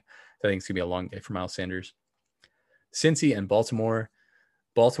that way. So I think it's going to be a long day for Miles Sanders. Cincy and Baltimore.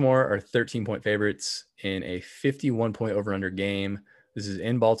 Baltimore are 13-point favorites in a 51-point over-under game. This is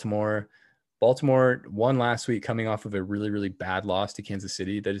in Baltimore. Baltimore won last week coming off of a really, really bad loss to Kansas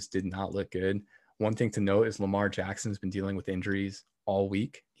City that just did not look good. One thing to note is Lamar Jackson's been dealing with injuries all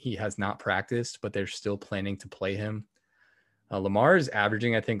week. He has not practiced, but they're still planning to play him. Lamar is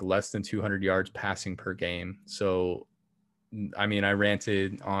averaging, I think, less than 200 yards passing per game. So, I mean, I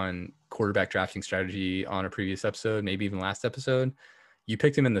ranted on quarterback drafting strategy on a previous episode, maybe even last episode. You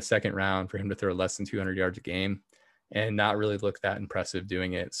picked him in the second round for him to throw less than 200 yards a game and not really look that impressive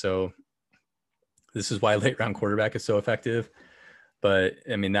doing it. So this is why late round quarterback is so effective. But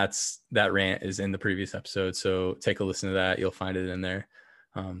I mean, that rant is in the previous episode. So take a listen to that. You'll find it in there.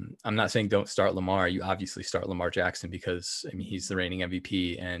 I'm not saying don't start Lamar. You obviously start Lamar Jackson because, I mean, he's the reigning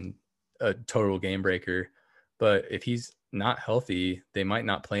MVP and a total game breaker. But if he's not healthy, they might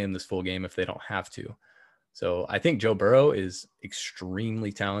not play him this full game if they don't have to. So I think Joe Burrow is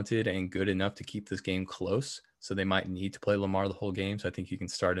extremely talented and good enough to keep this game close. So they might need to play Lamar the whole game. So I think you can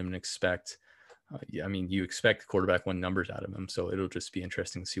start him and expect, you expect quarterback one numbers out of him. So it'll just be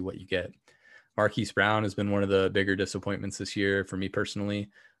interesting to see what you get. Marquise Brown has been one of the bigger disappointments this year for me personally.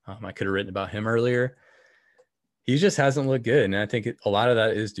 I could have written about him earlier. He just hasn't looked good. And I think a lot of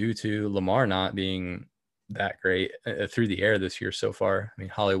that is due to Lamar not being that great through the air this year so far. I mean,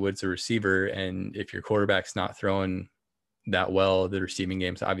 Hollywood's a receiver, and if your quarterback's not throwing that well, the receiving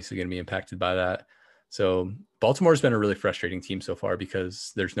game's obviously going to be impacted by that. So Baltimore's been a really frustrating team so far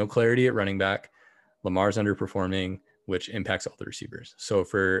because there's no clarity at running back. Lamar's underperforming, which impacts all the receivers. So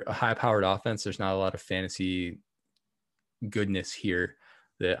for a high-powered offense, there's not a lot of fantasy goodness here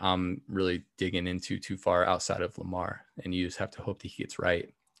that I'm really digging into too far outside of Lamar, and you just have to hope that he gets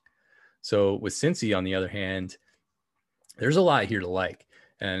right. So with Cincy, on the other hand, there's a lot here to like.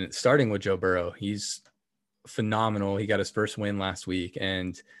 And starting with Joe Burrow, he's phenomenal. He got his first win last week.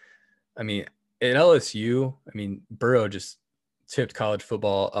 And I mean, at LSU, I mean, Burrow just tipped college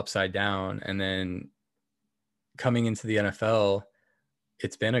football upside down. And then coming into the NFL,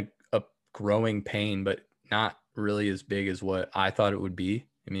 it's been a growing pain, but not really as big as what I thought it would be.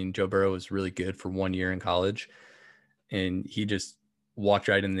 I mean, Joe Burrow was really good for 1 year in college, and he just walked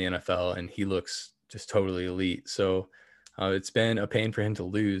right in the NFL, and he looks just totally elite. So it's been a pain for him to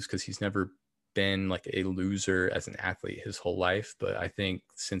lose because he's never been like a loser as an athlete his whole life. But I think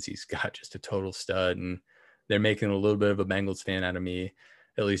since he's got just a total stud, and they're making a little bit of a Bengals fan out of me,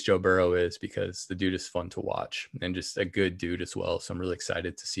 at least Joe Burrow is, because the dude is fun to watch and just a good dude as well. So I'm really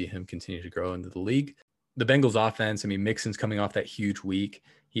excited to see him continue to grow into the league. The Bengals offense, I mean, Mixon's coming off that huge week.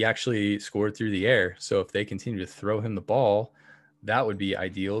 He actually scored through the air. So if they continue to throw him the ball, that would be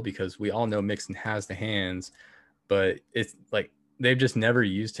ideal because we all know Mixon has the hands, but it's like they've just never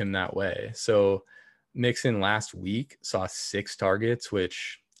used him that way. So Mixon last week saw 6 targets,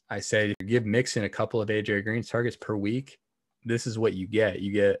 which I said, if you give Mixon a couple of AJ Green's targets per week, this is what you get.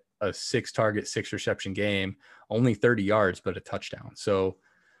 You get a 6-target, 6-reception game, only 30 yards, but a touchdown. So,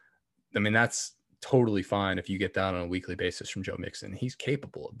 I mean, that's totally fine if you get that on a weekly basis from Joe Mixon. He's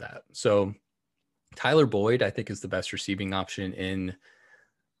capable of that. So Tyler Boyd, I think, is the best receiving option in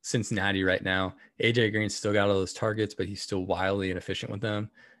Cincinnati right now. AJ Green still got all those targets, but he's still wildly inefficient with them.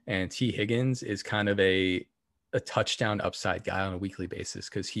 And T. Higgins is kind of a touchdown upside guy on a weekly basis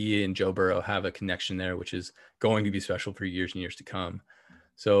because he and Joe Burrow have a connection there, which is going to be special for years and years to come.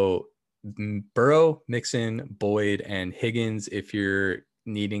 So Burrow, Mixon, Boyd, and Higgins, if you're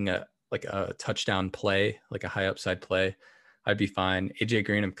needing a touchdown play, like a high upside play, I'd be fine. AJ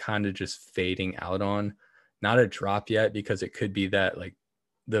Green, I'm kind of just fading out on. Not a drop yet because it could be that like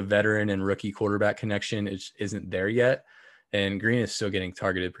the veteran and rookie quarterback connection isn't there yet. And Green is still getting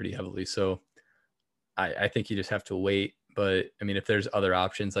targeted pretty heavily. So I think you just have to wait. But I mean, if there's other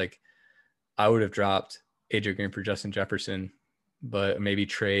options, like I would have dropped AJ Green for Justin Jefferson, but maybe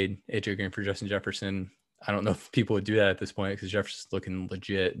trade AJ Green for Justin Jefferson. I don't know if people would do that at this point because Jefferson's looking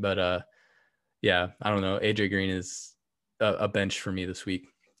legit. But yeah, I don't know. AJ Green is a bench for me this week.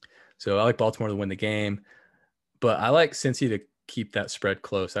 So I like Baltimore to win the game, but I like Cincy to keep that spread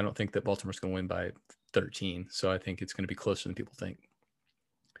close. I don't think that Baltimore's going to win by 13. So I think it's going to be closer than people think.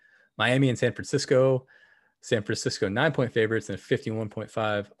 Miami and San Francisco. San Francisco 9-point favorites and a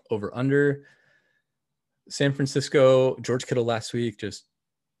 51.5 over under. San Francisco, George Kittle last week just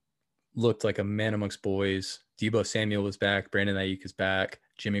looked like a man amongst boys. Deebo Samuel was back. Brandon Ayuk is back.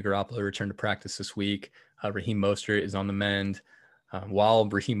 Jimmy Garoppolo returned to practice this week. Raheem Mostert is on the mend. While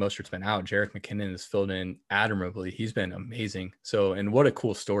Raheem Mostert's been out, Jerick McKinnon has filled in admirably. He's been amazing. So, and what a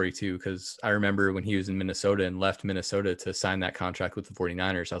cool story too, because I remember when he was in Minnesota and left Minnesota to sign that contract with the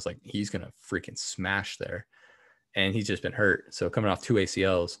 49ers, I was like, he's going to freaking smash there. And he's just been hurt. So coming off 2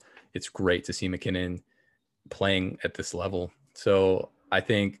 ACLs, it's great to see McKinnon playing at this level. So I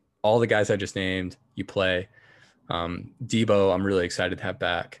think all the guys I just named, you play. Deebo, I'm really excited to have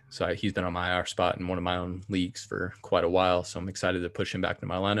back. So he's been on my IR spot in one of my own leagues for quite a while. So I'm excited to push him back to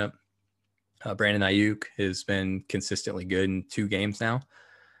my lineup. Brandon Ayuk has been consistently good in 2 games now.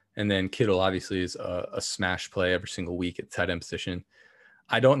 And then Kittle obviously is a smash play every single week at the tight end position.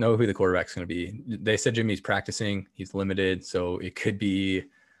 I don't know who the quarterback's going to be. They said Jimmy's practicing. He's limited. So it could be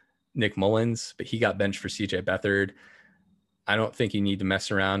Nick Mullins, but he got benched for CJ Beathard. I don't think you need to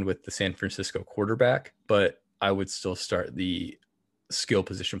mess around with the San Francisco quarterback, but I would still start the skill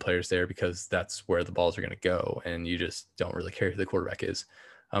position players there because that's where the balls are going to go, and you just don't really care who the quarterback is.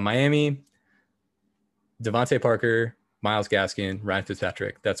 Miami, Devontae Parker, Myles Gaskin, Ryan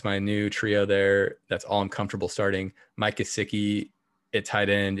Fitzpatrick. That's my new trio there. That's all I'm comfortable starting. Mike Gesicki at tight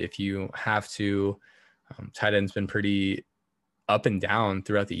end if you have to. Tight end's been pretty up and down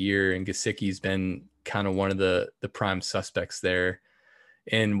throughout the year, and Gesicki's been kind of one of the prime suspects there.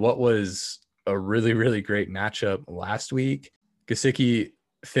 And what was a really, really great matchup last week, Gesicki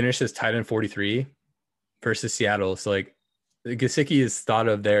finished as tight end 43 versus Seattle. So like Gesicki is thought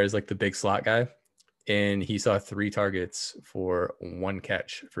of there as like the big slot guy, and he saw 3 targets for 1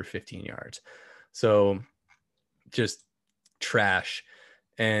 catch for 15 yards. So just trash.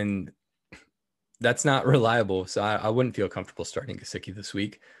 And that's not reliable. So I wouldn't feel comfortable starting Gesicki this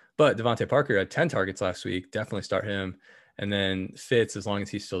week. But Devontae Parker had 10 targets last week. Definitely start him. And then Fitz, as long as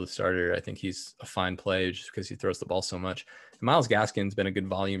he's still the starter, I think he's a fine play just because he throws the ball so much. And Myles Gaskin's been a good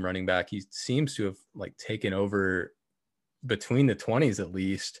volume running back. He seems to have like taken over between the 20s at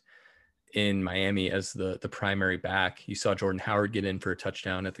least in Miami as the primary back. You saw Jordan Howard get in for a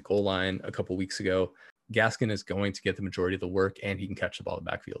touchdown at the goal line a couple weeks ago. Gaskin is going to get the majority of the work, and he can catch the ball in the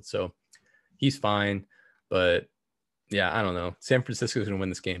backfield. So he's fine. But yeah, I don't know. San Francisco's going to win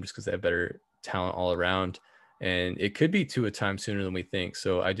this game just because they have better talent all around. And it could be Tua time sooner than we think.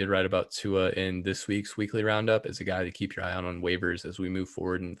 So I did write about Tua in this week's weekly roundup as a guy to keep your eye on waivers as we move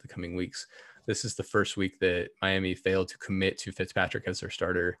forward in the coming weeks. This is the first week that Miami failed to commit to Fitzpatrick as their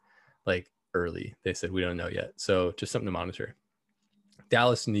starter, like early. They said, we don't know yet. So just something to monitor.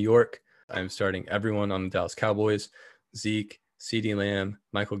 Dallas, New York. I'm starting everyone on the Dallas Cowboys. Zeke, CeeDee Lamb,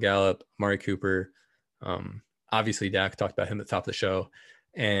 Michael Gallup, Amari Cooper. Obviously, Dak, talked about him at the top of the show,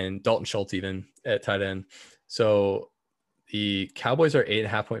 and Dalton Schultz even at tight end. So the Cowboys are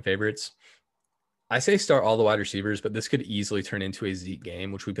 8.5-point favorites. I say start all the wide receivers, but this could easily turn into a Zeke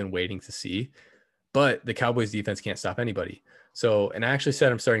game, which we've been waiting to see. But the Cowboys defense can't stop anybody. So, and I actually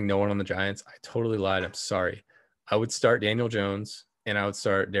said I'm starting no one on the Giants. I totally lied. I'm sorry. I would start Daniel Jones and I would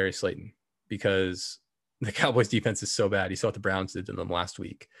start Darius Slayton because the Cowboys defense is so bad. You saw what the Browns did to them last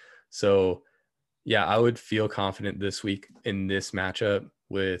week. So yeah, I would feel confident this week in this matchup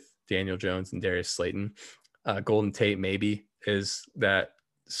with Daniel Jones and Darius Slayton. Golden Tate maybe is that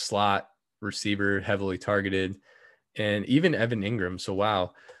slot receiver heavily targeted, and even Evan Ingram. So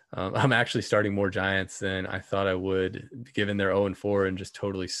wow, I'm actually starting more Giants than I thought I would, given they're 0-4 and just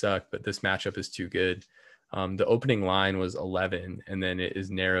totally suck. But this matchup is too good. The opening line was 11, and then it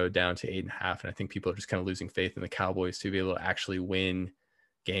is narrowed down to 8.5. And I think people are just kind of losing faith in the Cowboys to be able to actually win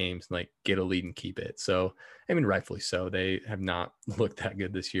games and like get a lead and keep it. So, I mean, rightfully so. They have not looked that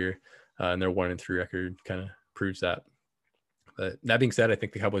good this year, and their 1-3 record kind of proves that. But that being said, I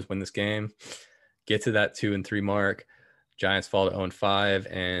think the Cowboys win this game, get to that 2-3 mark. Giants fall to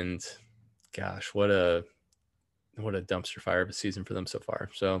 0-5, and gosh, what a dumpster fire of a season for them so far.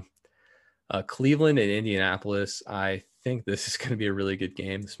 So Cleveland and Indianapolis, I think this is going to be a really good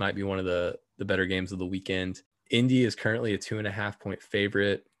game. This might be one of the better games of the weekend. Indy is currently a 2.5-point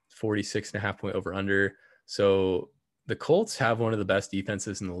favorite, 46.5-point over under. So the Colts have one of the best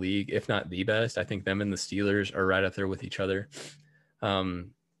defenses in the league, if not the best. I think them and the Steelers are right up there with each other.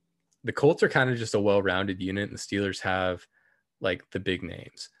 The Colts are kind of just a well-rounded unit, and the Steelers have like the big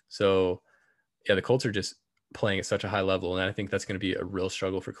names. So yeah, the Colts are just playing at such a high level. And I think that's going to be a real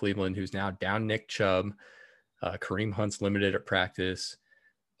struggle for Cleveland, who's now down Nick Chubb. Kareem Hunt's limited at practice.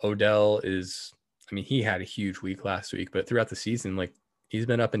 Odell is, I mean, he had a huge week last week, but throughout the season, like he's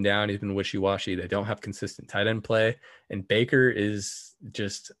been up and down. He's been wishy-washy. They don't have consistent tight end play. And Baker is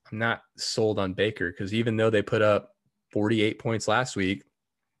just, I'm not sold on Baker because even though they put up 48 points last week,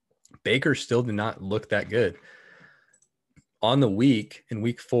 Baker still did not look that good. On the week, in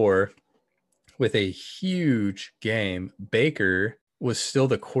week 4, with a huge game, Baker was still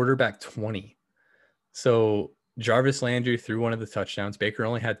the quarterback 20. So Jarvis Landry threw one of the touchdowns. Baker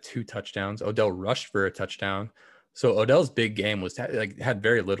only had 2 touchdowns. Odell rushed for a touchdown. So Odell's big game was had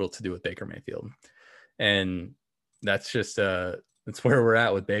very little to do with Baker Mayfield. And that's just that's where we're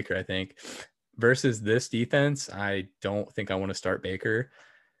at with Baker, I think. Versus this defense, I don't think I want to start Baker.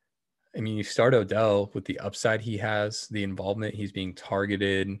 I mean, you start Odell with the upside he has, the involvement, he's being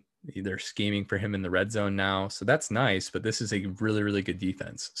targeted. They're scheming for him in the red zone now. So that's nice, but this is a really, really good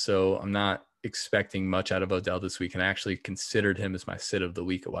defense. So I'm not expecting much out of Odell this week, and I actually considered him as my sit of the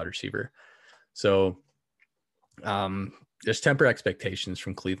week at wide receiver. So just temper expectations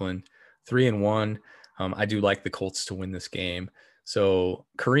from Cleveland. 3-1. I do like the Colts to win this game. So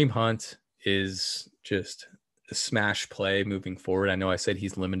Kareem Hunt is just smash play moving forward. I know I said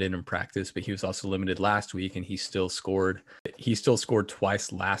he's limited in practice, but he was also limited last week, and he still scored. He still scored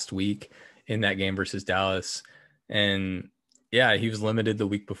twice last week in that game versus Dallas. And yeah, he was limited the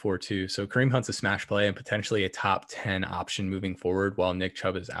week before too. So Kareem Hunt's a smash play and potentially a top 10 option moving forward while Nick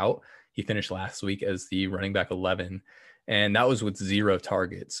Chubb is out. He finished last week as the running back 11, and that was with 0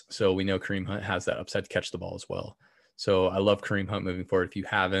 targets. So we know Kareem Hunt has that upside to catch the ball as well. So I love Kareem Hunt moving forward. If you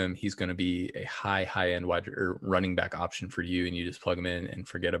have him, he's going to be a high end wide or running back option for you, and you just plug him in and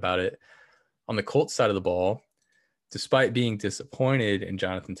forget about it. On the Colts side of the ball, despite being disappointed in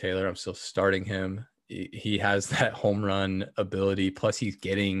Jonathan Taylor, I'm still starting him. He has that home run ability. Plus he's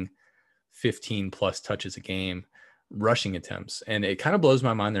getting 15 plus touches a game, rushing attempts. And it kind of blows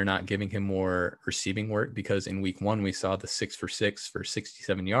my mind they're not giving him more receiving work, because in week 1, we saw the 6 for 6 for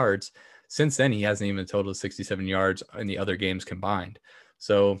 67 yards. Since then, he hasn't even a total of 67 yards in the other games combined.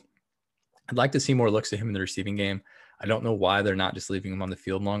 So I'd like to see more looks at him in the receiving game. I don't know why they're not just leaving him on the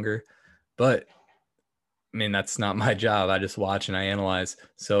field longer, but I mean, that's not my job. I just watch and I analyze.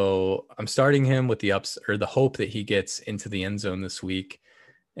 So I'm starting him with the hope that he gets into the end zone this week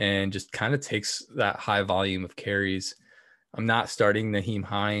and just kind of takes that high volume of carries. I'm not starting Nyheim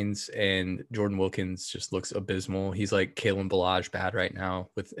Hines, and Jordan Wilkins just looks abysmal. He's like Kalen Ballage bad right now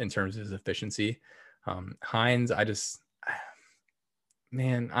in terms of his efficiency. Hines, I don't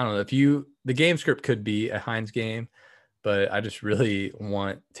know the game script could be a Hines game, but I just really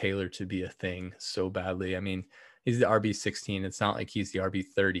want Taylor to be a thing so badly. I mean, he's the RB16. It's not like he's the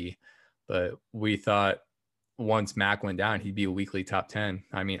RB30, but we thought once Mac went down, he'd be a weekly top 10.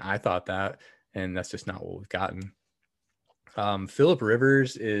 I mean, I thought that, and that's just not what we've gotten. Phillip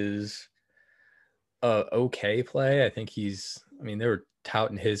Rivers is a okay play. I think they were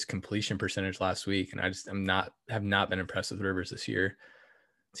touting his completion percentage last week, and I just have not been impressed with Rivers this year.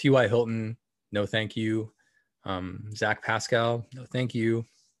 T.Y. Hilton, no thank you. Zach Pascal, no thank you.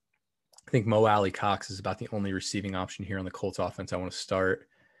 I think Mo Alley Cox is about the only receiving option here on the Colts offense I want to start.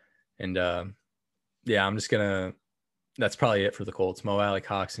 And that's probably it for the Colts. Mo Alley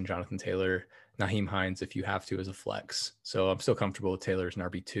Cox and Jonathan Taylor, Nyheim Hines if you have to as a flex. So I'm still comfortable with Taylor as an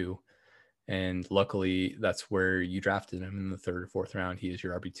RB2. And luckily that's where you drafted him in the 3rd or 4th round. He is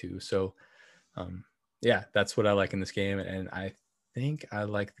your RB2. So that's what I like in this game. And I think I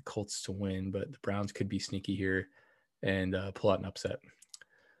like the Colts to win, but the Browns could be sneaky here and pull out an upset.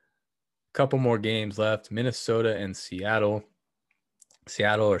 Couple more games left. Minnesota and Seattle.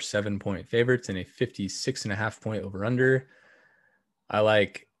 Seattle are 7-point favorites and a 56.5 point over under. I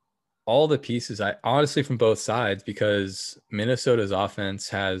like all the pieces, I honestly, from both sides, because Minnesota's offense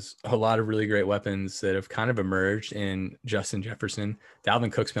has a lot of really great weapons that have kind of emerged in Justin Jefferson.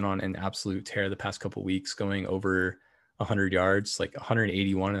 Dalvin Cook's been on an absolute tear the past couple weeks, going over 100 yards, like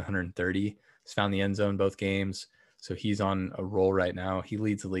 181 and 130. He's found the end zone both games. So he's on a roll right now. He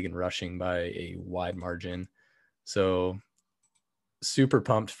leads the league in rushing by a wide margin. So super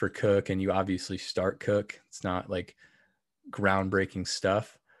pumped for Cook, and you obviously start Cook. It's not like groundbreaking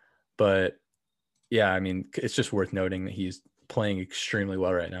stuff, but yeah, I mean, it's just worth noting that he's playing extremely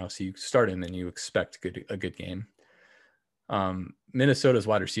well right now. So you start him and you expect a good game. Minnesota's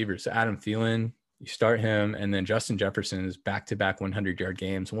wide receivers, so Adam Thielen, you start him, and then Justin Jefferson's back-to-back 100-yard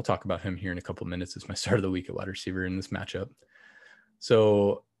games. And we'll talk about him here in a couple of minutes. It's my start of the week at wide receiver in this matchup.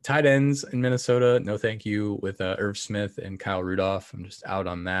 So tight ends in Minnesota, no thank you with Irv Smith and Kyle Rudolph. I'm just out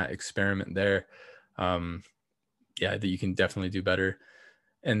on that experiment there. That you can definitely do better.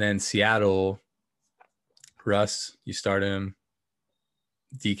 And then Seattle, Russ, you start him.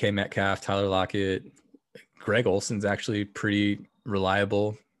 DK Metcalf, Tyler Lockett, Greg Olson's actually pretty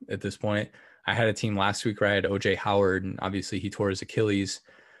reliable at this point. I had a team last week where I had OJ Howard, and obviously he tore his Achilles.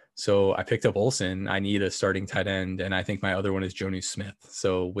 So I picked up Olsen. I need a starting tight end, and I think my other one is Jonnu Smith.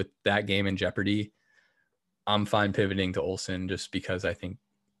 So with that game in jeopardy, I'm fine pivoting to Olsen just because I think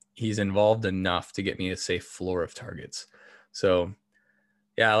he's involved enough to get me a safe floor of targets. So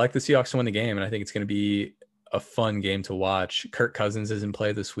yeah, I like the Seahawks to win the game, and I think it's going to be a fun game to watch. Kirk Cousins is in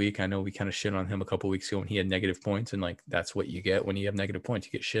play this week. I know we kind of shit on him a couple weeks ago when he had negative points, and like that's what you get when you have negative points,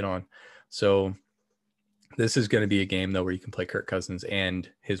 you get shit on. So this is going to be a game though where you can play Kirk Cousins and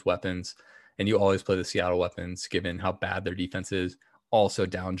his weapons, and you always play the Seattle weapons given how bad their defense is. Also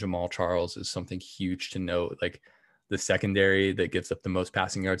down Jamal Charles is something huge to note. Like the secondary that gives up the most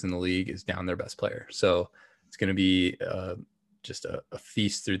passing yards in the league is down their best player. So it's going to be just a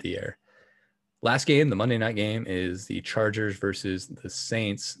feast through the air. Last game, the Monday night game, is the Chargers versus the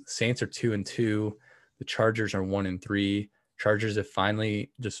Saints. The Saints are 2-2. The Chargers are 1-3. Chargers have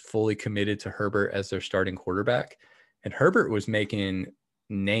finally just fully committed to Herbert as their starting quarterback. And Herbert was making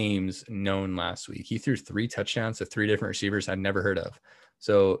names known last week. He threw 3 touchdowns to 3 different receivers I'd never heard of.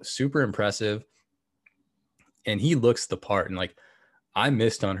 So super impressive. And he looks the part. And like, I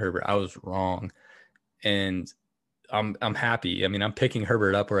missed on Herbert. I was wrong. And I'm happy. I mean, I'm picking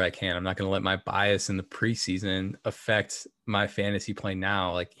Herbert up where I can. I'm not going to let my bias in the preseason affect my fantasy play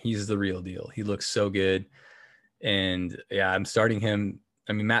now. Like, he's the real deal. He looks so good. And yeah, I'm starting him.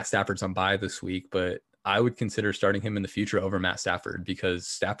 I mean, Matt Stafford's on bye this week, but I would consider starting him in the future over Matt Stafford because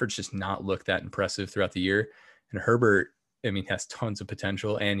Stafford's just not looked that impressive throughout the year. And Herbert, I mean, has tons of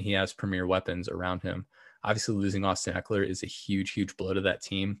potential and he has premier weapons around him. Obviously, losing Austin Eckler is a huge, huge blow to that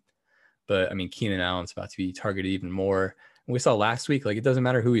team. But I mean, Keenan Allen's about to be targeted even more. And we saw last week, like, it doesn't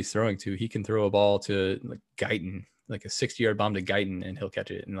matter who he's throwing to. He can throw a ball to like Guyton, like a 60-yard bomb to Guyton, and he'll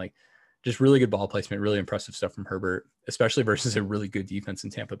catch it. And like, just really good ball placement, really impressive stuff from Herbert, especially versus a really good defense in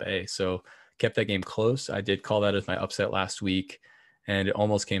Tampa Bay. So kept that game close. I did call that as my upset last week, and it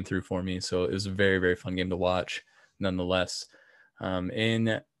almost came through for me. So it was a very, very fun game to watch nonetheless.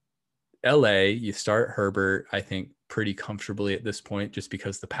 In LA, you start Herbert, I think, pretty comfortably at this point, just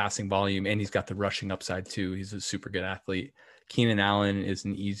because the passing volume and he's got the rushing upside too. He's a super good athlete. Keenan Allen is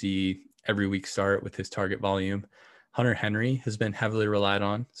an easy every week start with his target volume. Hunter Henry has been heavily relied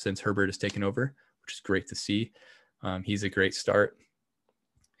on since Herbert has taken over, which is great to see. He's a great start.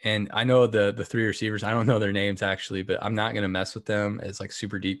 And I know the 3 receivers, I don't know their names actually, but I'm not going to mess with them as like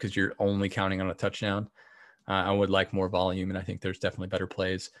super deep because you're only counting on a touchdown. I would like more volume, and I think there's definitely better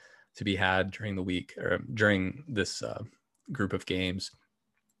plays to be had during the week or during this group of games.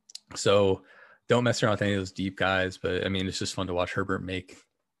 So don't mess around with any of those deep guys, but I mean, it's just fun to watch Herbert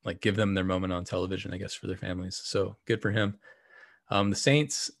give them their moment on television, I guess, for their families. So good for him. The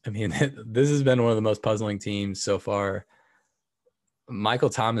Saints, I mean, this has been one of the most puzzling teams so far. Michael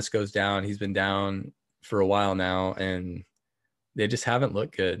Thomas goes down. He's been down for a while now, and they just haven't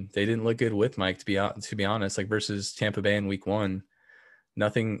looked good. They didn't look good with Mike, to be honest, like versus Tampa Bay in week 1,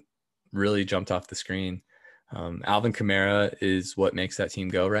 nothing really jumped off the screen. Alvin Kamara is what makes that team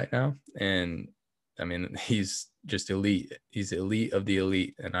go right now. And I mean, he's just elite. He's elite of the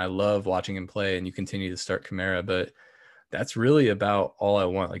elite. And I love watching him play, and you continue to start Kamara, but that's really about all I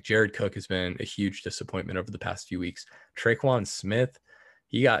want. Like, Jared Cook has been a huge disappointment over the past few weeks. Traquan Smith,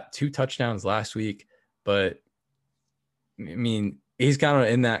 he got 2 touchdowns last week, but I mean, he's kind of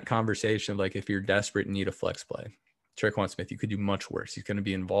in that conversation of like, if you're desperate and need a flex play, Traquan Smith, you could do much worse. He's going to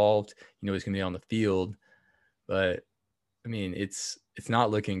be involved. You know, he's going to be on the field, but I mean, it's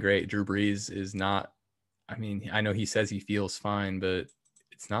not looking great. Drew Brees is not, I mean, I know he says he feels fine, but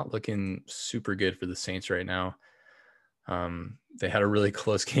it's not looking super good for the Saints right now. They had a really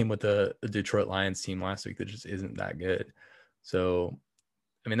close game with the Detroit Lions team last week that just isn't that good. So,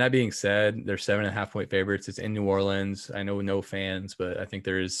 I mean, that being said, they're 7.5-point favorites. It's in New Orleans. I know no fans, but I think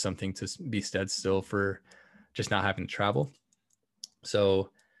there is something to be said still for just not having to travel.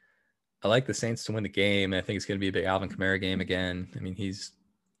 So I like the Saints to win the game. I think it's going to be a big Alvin Kamara game again. I mean, he's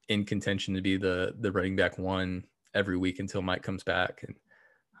in contention to be the running back 1 every week until Mike comes back.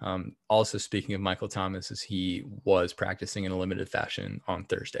 And also, speaking of Michael Thomas, as he was practicing in a limited fashion on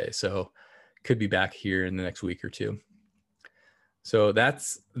Thursday, so could be back here in the next week or 2. So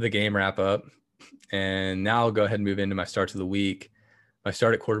that's the game wrap up. And now I'll go ahead and move into my starts of the week. My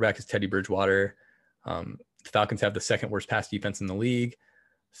start at quarterback is Teddy Bridgewater. The Falcons have the 2nd worst pass defense in the league.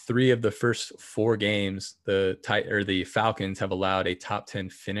 3 of the first 4 games, the Falcons have allowed a top 10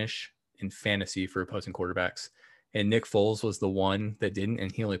 finish in fantasy for opposing quarterbacks. And Nick Foles was the one that didn't,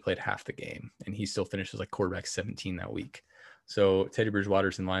 and he only played half the game, and he still finishes like quarterback 17 that week. So Teddy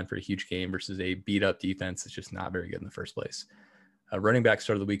Bridgewater's in line for a huge game versus a beat up defense that's just not very good in the first place. Running back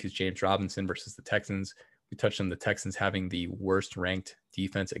start of the week is James Robinson versus the Texans. We touched on the Texans having the worst ranked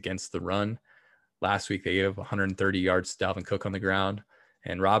defense against the run. Last week, they gave 130 yards to Dalvin Cook on the ground.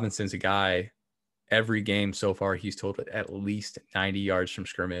 And Robinson's a guy, every game so far, he's totaled at least 90 yards from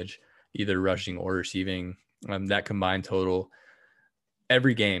scrimmage, either rushing or receiving. That combined total,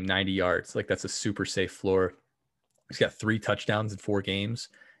 every game, 90 yards. Like, that's a super safe floor. He's got 3 touchdowns in 4 games.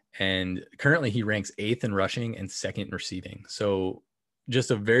 And currently he ranks 8th in rushing and 2nd in receiving. So just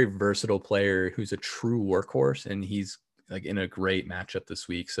a very versatile player who's a true workhorse, and he's like in a great matchup this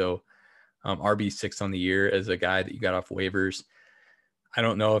week. So RB6 on the year as a guy that you got off waivers. I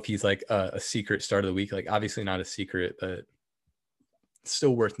don't know if he's like a secret start of the week, like obviously not a secret, but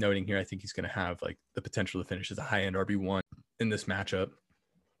still worth noting here. I think he's going to have like the potential to finish as a high end RB1 in this matchup.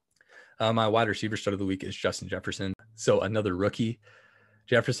 My wide receiver start of the week is Justin Jefferson. So another rookie.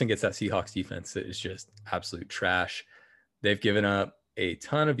 Jefferson gets that Seahawks defense that is just absolute trash. They've given up a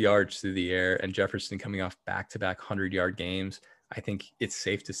ton of yards through the air, and Jefferson coming off back-to-back 100-yard games. I think it's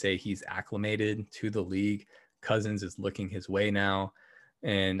safe to say he's acclimated to the league. Cousins is looking his way now.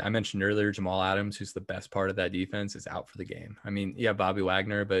 And I mentioned earlier, Jamal Adams, who's the best part of that defense, is out for the game. I mean, yeah, Bobby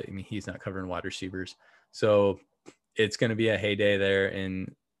Wagner, but I mean, he's not covering wide receivers. So it's going to be a heyday there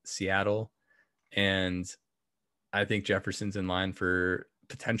in Seattle. And I think Jefferson's in line for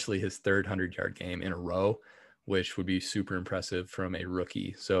potentially his third 100-yard game in a row, which would be super impressive from a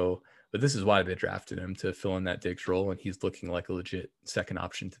rookie. So, but this is why they drafted him, to fill in that Diggs role, and he's looking like a legit second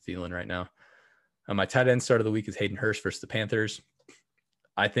option to Thielen right now. My tight end start of the week is Hayden Hurst versus the Panthers.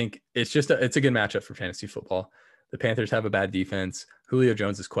 I think it's a good matchup for fantasy football. The Panthers have a bad defense. Julio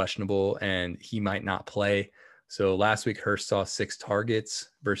Jones is questionable, and he might not play. So last week, Hurst saw 6 targets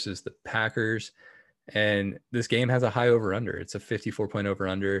versus the Packers. And this game has a high over-under. It's a 54-point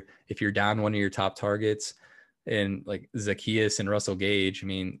over-under. If you're down one of your top targets, and like Zacchaeus and Russell Gage, I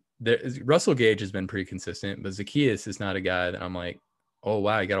mean, Russell Gage has been pretty consistent, but Zacchaeus is not a guy that I'm like, oh,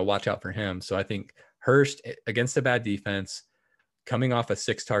 wow, you got to watch out for him. So I think Hurst against a bad defense, coming off a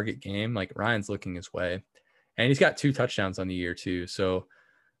 6-target game, like Ryan's looking his way. And he's got 2 touchdowns on the year too. So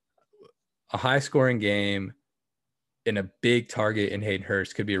a high-scoring game in a big target in Hayden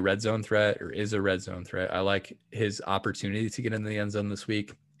Hurst could be a red zone threat, or is a red zone threat. I like his opportunity to get in the end zone this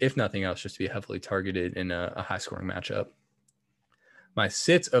week, if nothing else, just to be heavily targeted in a high-scoring matchup. My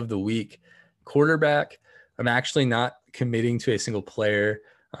sit of the week, quarterback. I'm actually not committing to a single player.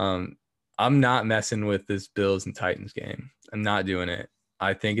 I'm not messing with this Bills and Titans game. I'm not doing it.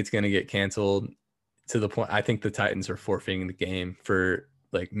 I think it's going to get canceled to the point. I think the Titans are forfeiting the game for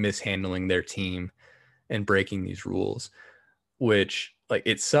like mishandling their team and breaking these rules, which like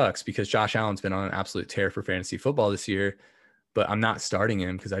it sucks because Josh Allen's been on an absolute tear for fantasy football this year, but I'm not starting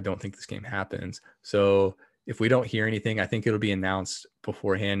him because I don't think this game happens. So if we don't hear anything, I think it'll be announced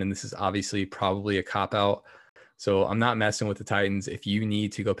beforehand. And this is obviously probably a cop-out. So I'm not messing with the Titans. If you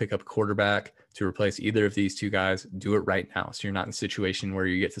need to go pick up a quarterback to replace either of these 2 guys, do it right now. So you're not in a situation where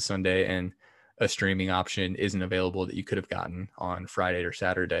you get to Sunday and a streaming option isn't available that you could have gotten on Friday or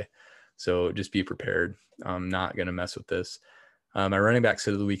Saturday. So just be prepared. I'm not going to mess with this. My running back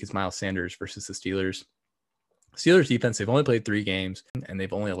sit of the week is Miles Sanders versus the Steelers. Steelers defense, they've only played 3 games, and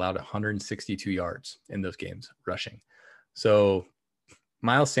they've only allowed 162 yards in those games rushing. So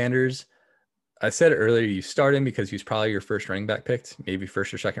Miles Sanders, I said earlier, you start him because he's probably your first running back picked, maybe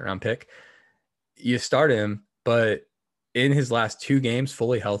first or second round pick. You start him, but in his last 2 games,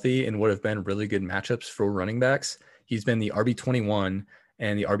 fully healthy and would have been really good matchups for running backs, he's been the RB21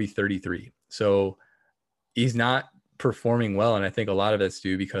 and the RB33. So he's not performing well. And I think a lot of it's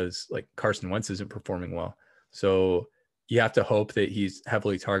due because like Carson Wentz isn't performing well. So you have to hope that he's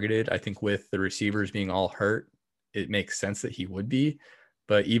heavily targeted. I think with the receivers being all hurt, it makes sense that he would be.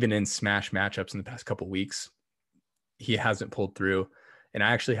 But even in smash matchups in the past couple of weeks, he hasn't pulled through. And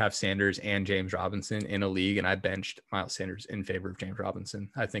I actually have Sanders and James Robinson in a league, and I benched Miles Sanders in favor of James Robinson.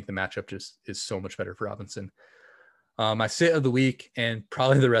 I think the matchup just is so much better for Robinson. My sit of the week and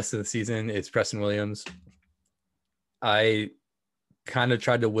probably the rest of the season is Preston Williams. I kind of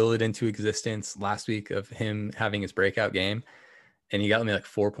tried to will it into existence last week of him having his breakout game, and he got me like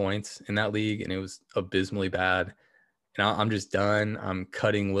 4 points in that league, and it was abysmally bad. And I'm just done. I'm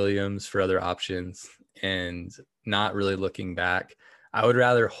cutting Williams for other options and not really looking back. I would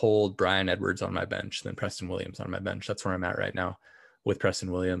rather hold Bryan Edwards on my bench than Preston Williams on my bench. That's where I'm at right now with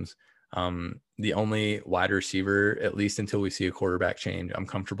Preston Williams. The only wide receiver, at least until we see a quarterback change, I'm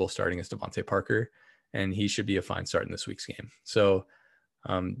comfortable starting is Devontae Parker, and he should be a fine start in this week's game. So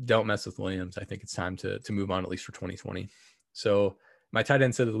don't mess with Williams. I think it's time to move on, at least for 2020. So my tight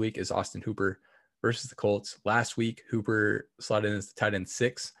end sit of the week is Austin Hooper versus the Colts. Last week, Hooper slotted in as the tight end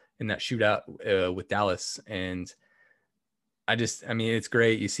 6 in that shootout with Dallas. And I mean, it's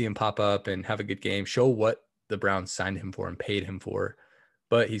great. You see him pop up and have a good game, show what the Browns signed him for and paid him for.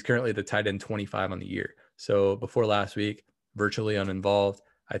 But he's currently the tight end 25 on the year. So before last week, virtually uninvolved.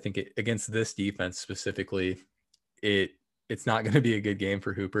 I think against this defense specifically, it's not going to be a good game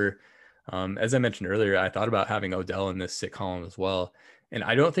for Hooper. As I mentioned earlier, I thought about having Odell in this sit column as well. And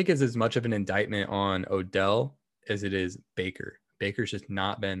I don't think it's as much of an indictment on Odell as it is Baker. Baker's just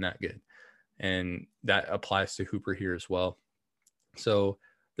not been that good. And that applies to Hooper here as well. So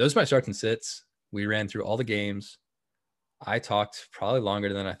those are my starts and sits. We ran through all the games. I talked probably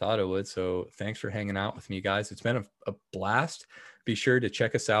longer than I thought it would. So thanks for hanging out with me, guys. It's been a blast. Be sure to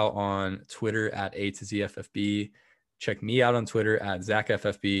check us out on Twitter at A to Z FFB. Check me out on Twitter at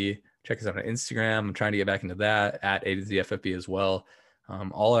ZachFFB. Check us out on Instagram. I'm trying to get back into that at A to Z FFB as well.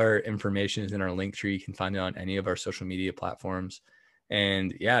 All our information is in our link tree. You can find it on any of our social media platforms.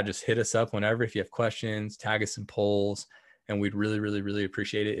 And yeah, just hit us up whenever if you have questions, tag us in polls, And we'd really, really, really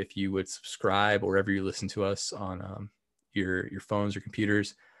appreciate it if you would subscribe wherever you listen to us on your phones or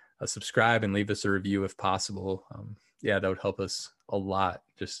computers. Subscribe and leave us a review if possible. That would help us a lot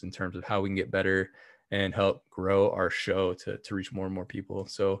just in terms of how we can get better and help grow our show to reach more and more people.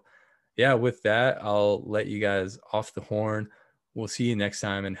 So with that, I'll let you guys off the horn. We'll see you next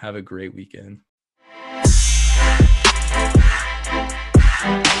time and have a great weekend.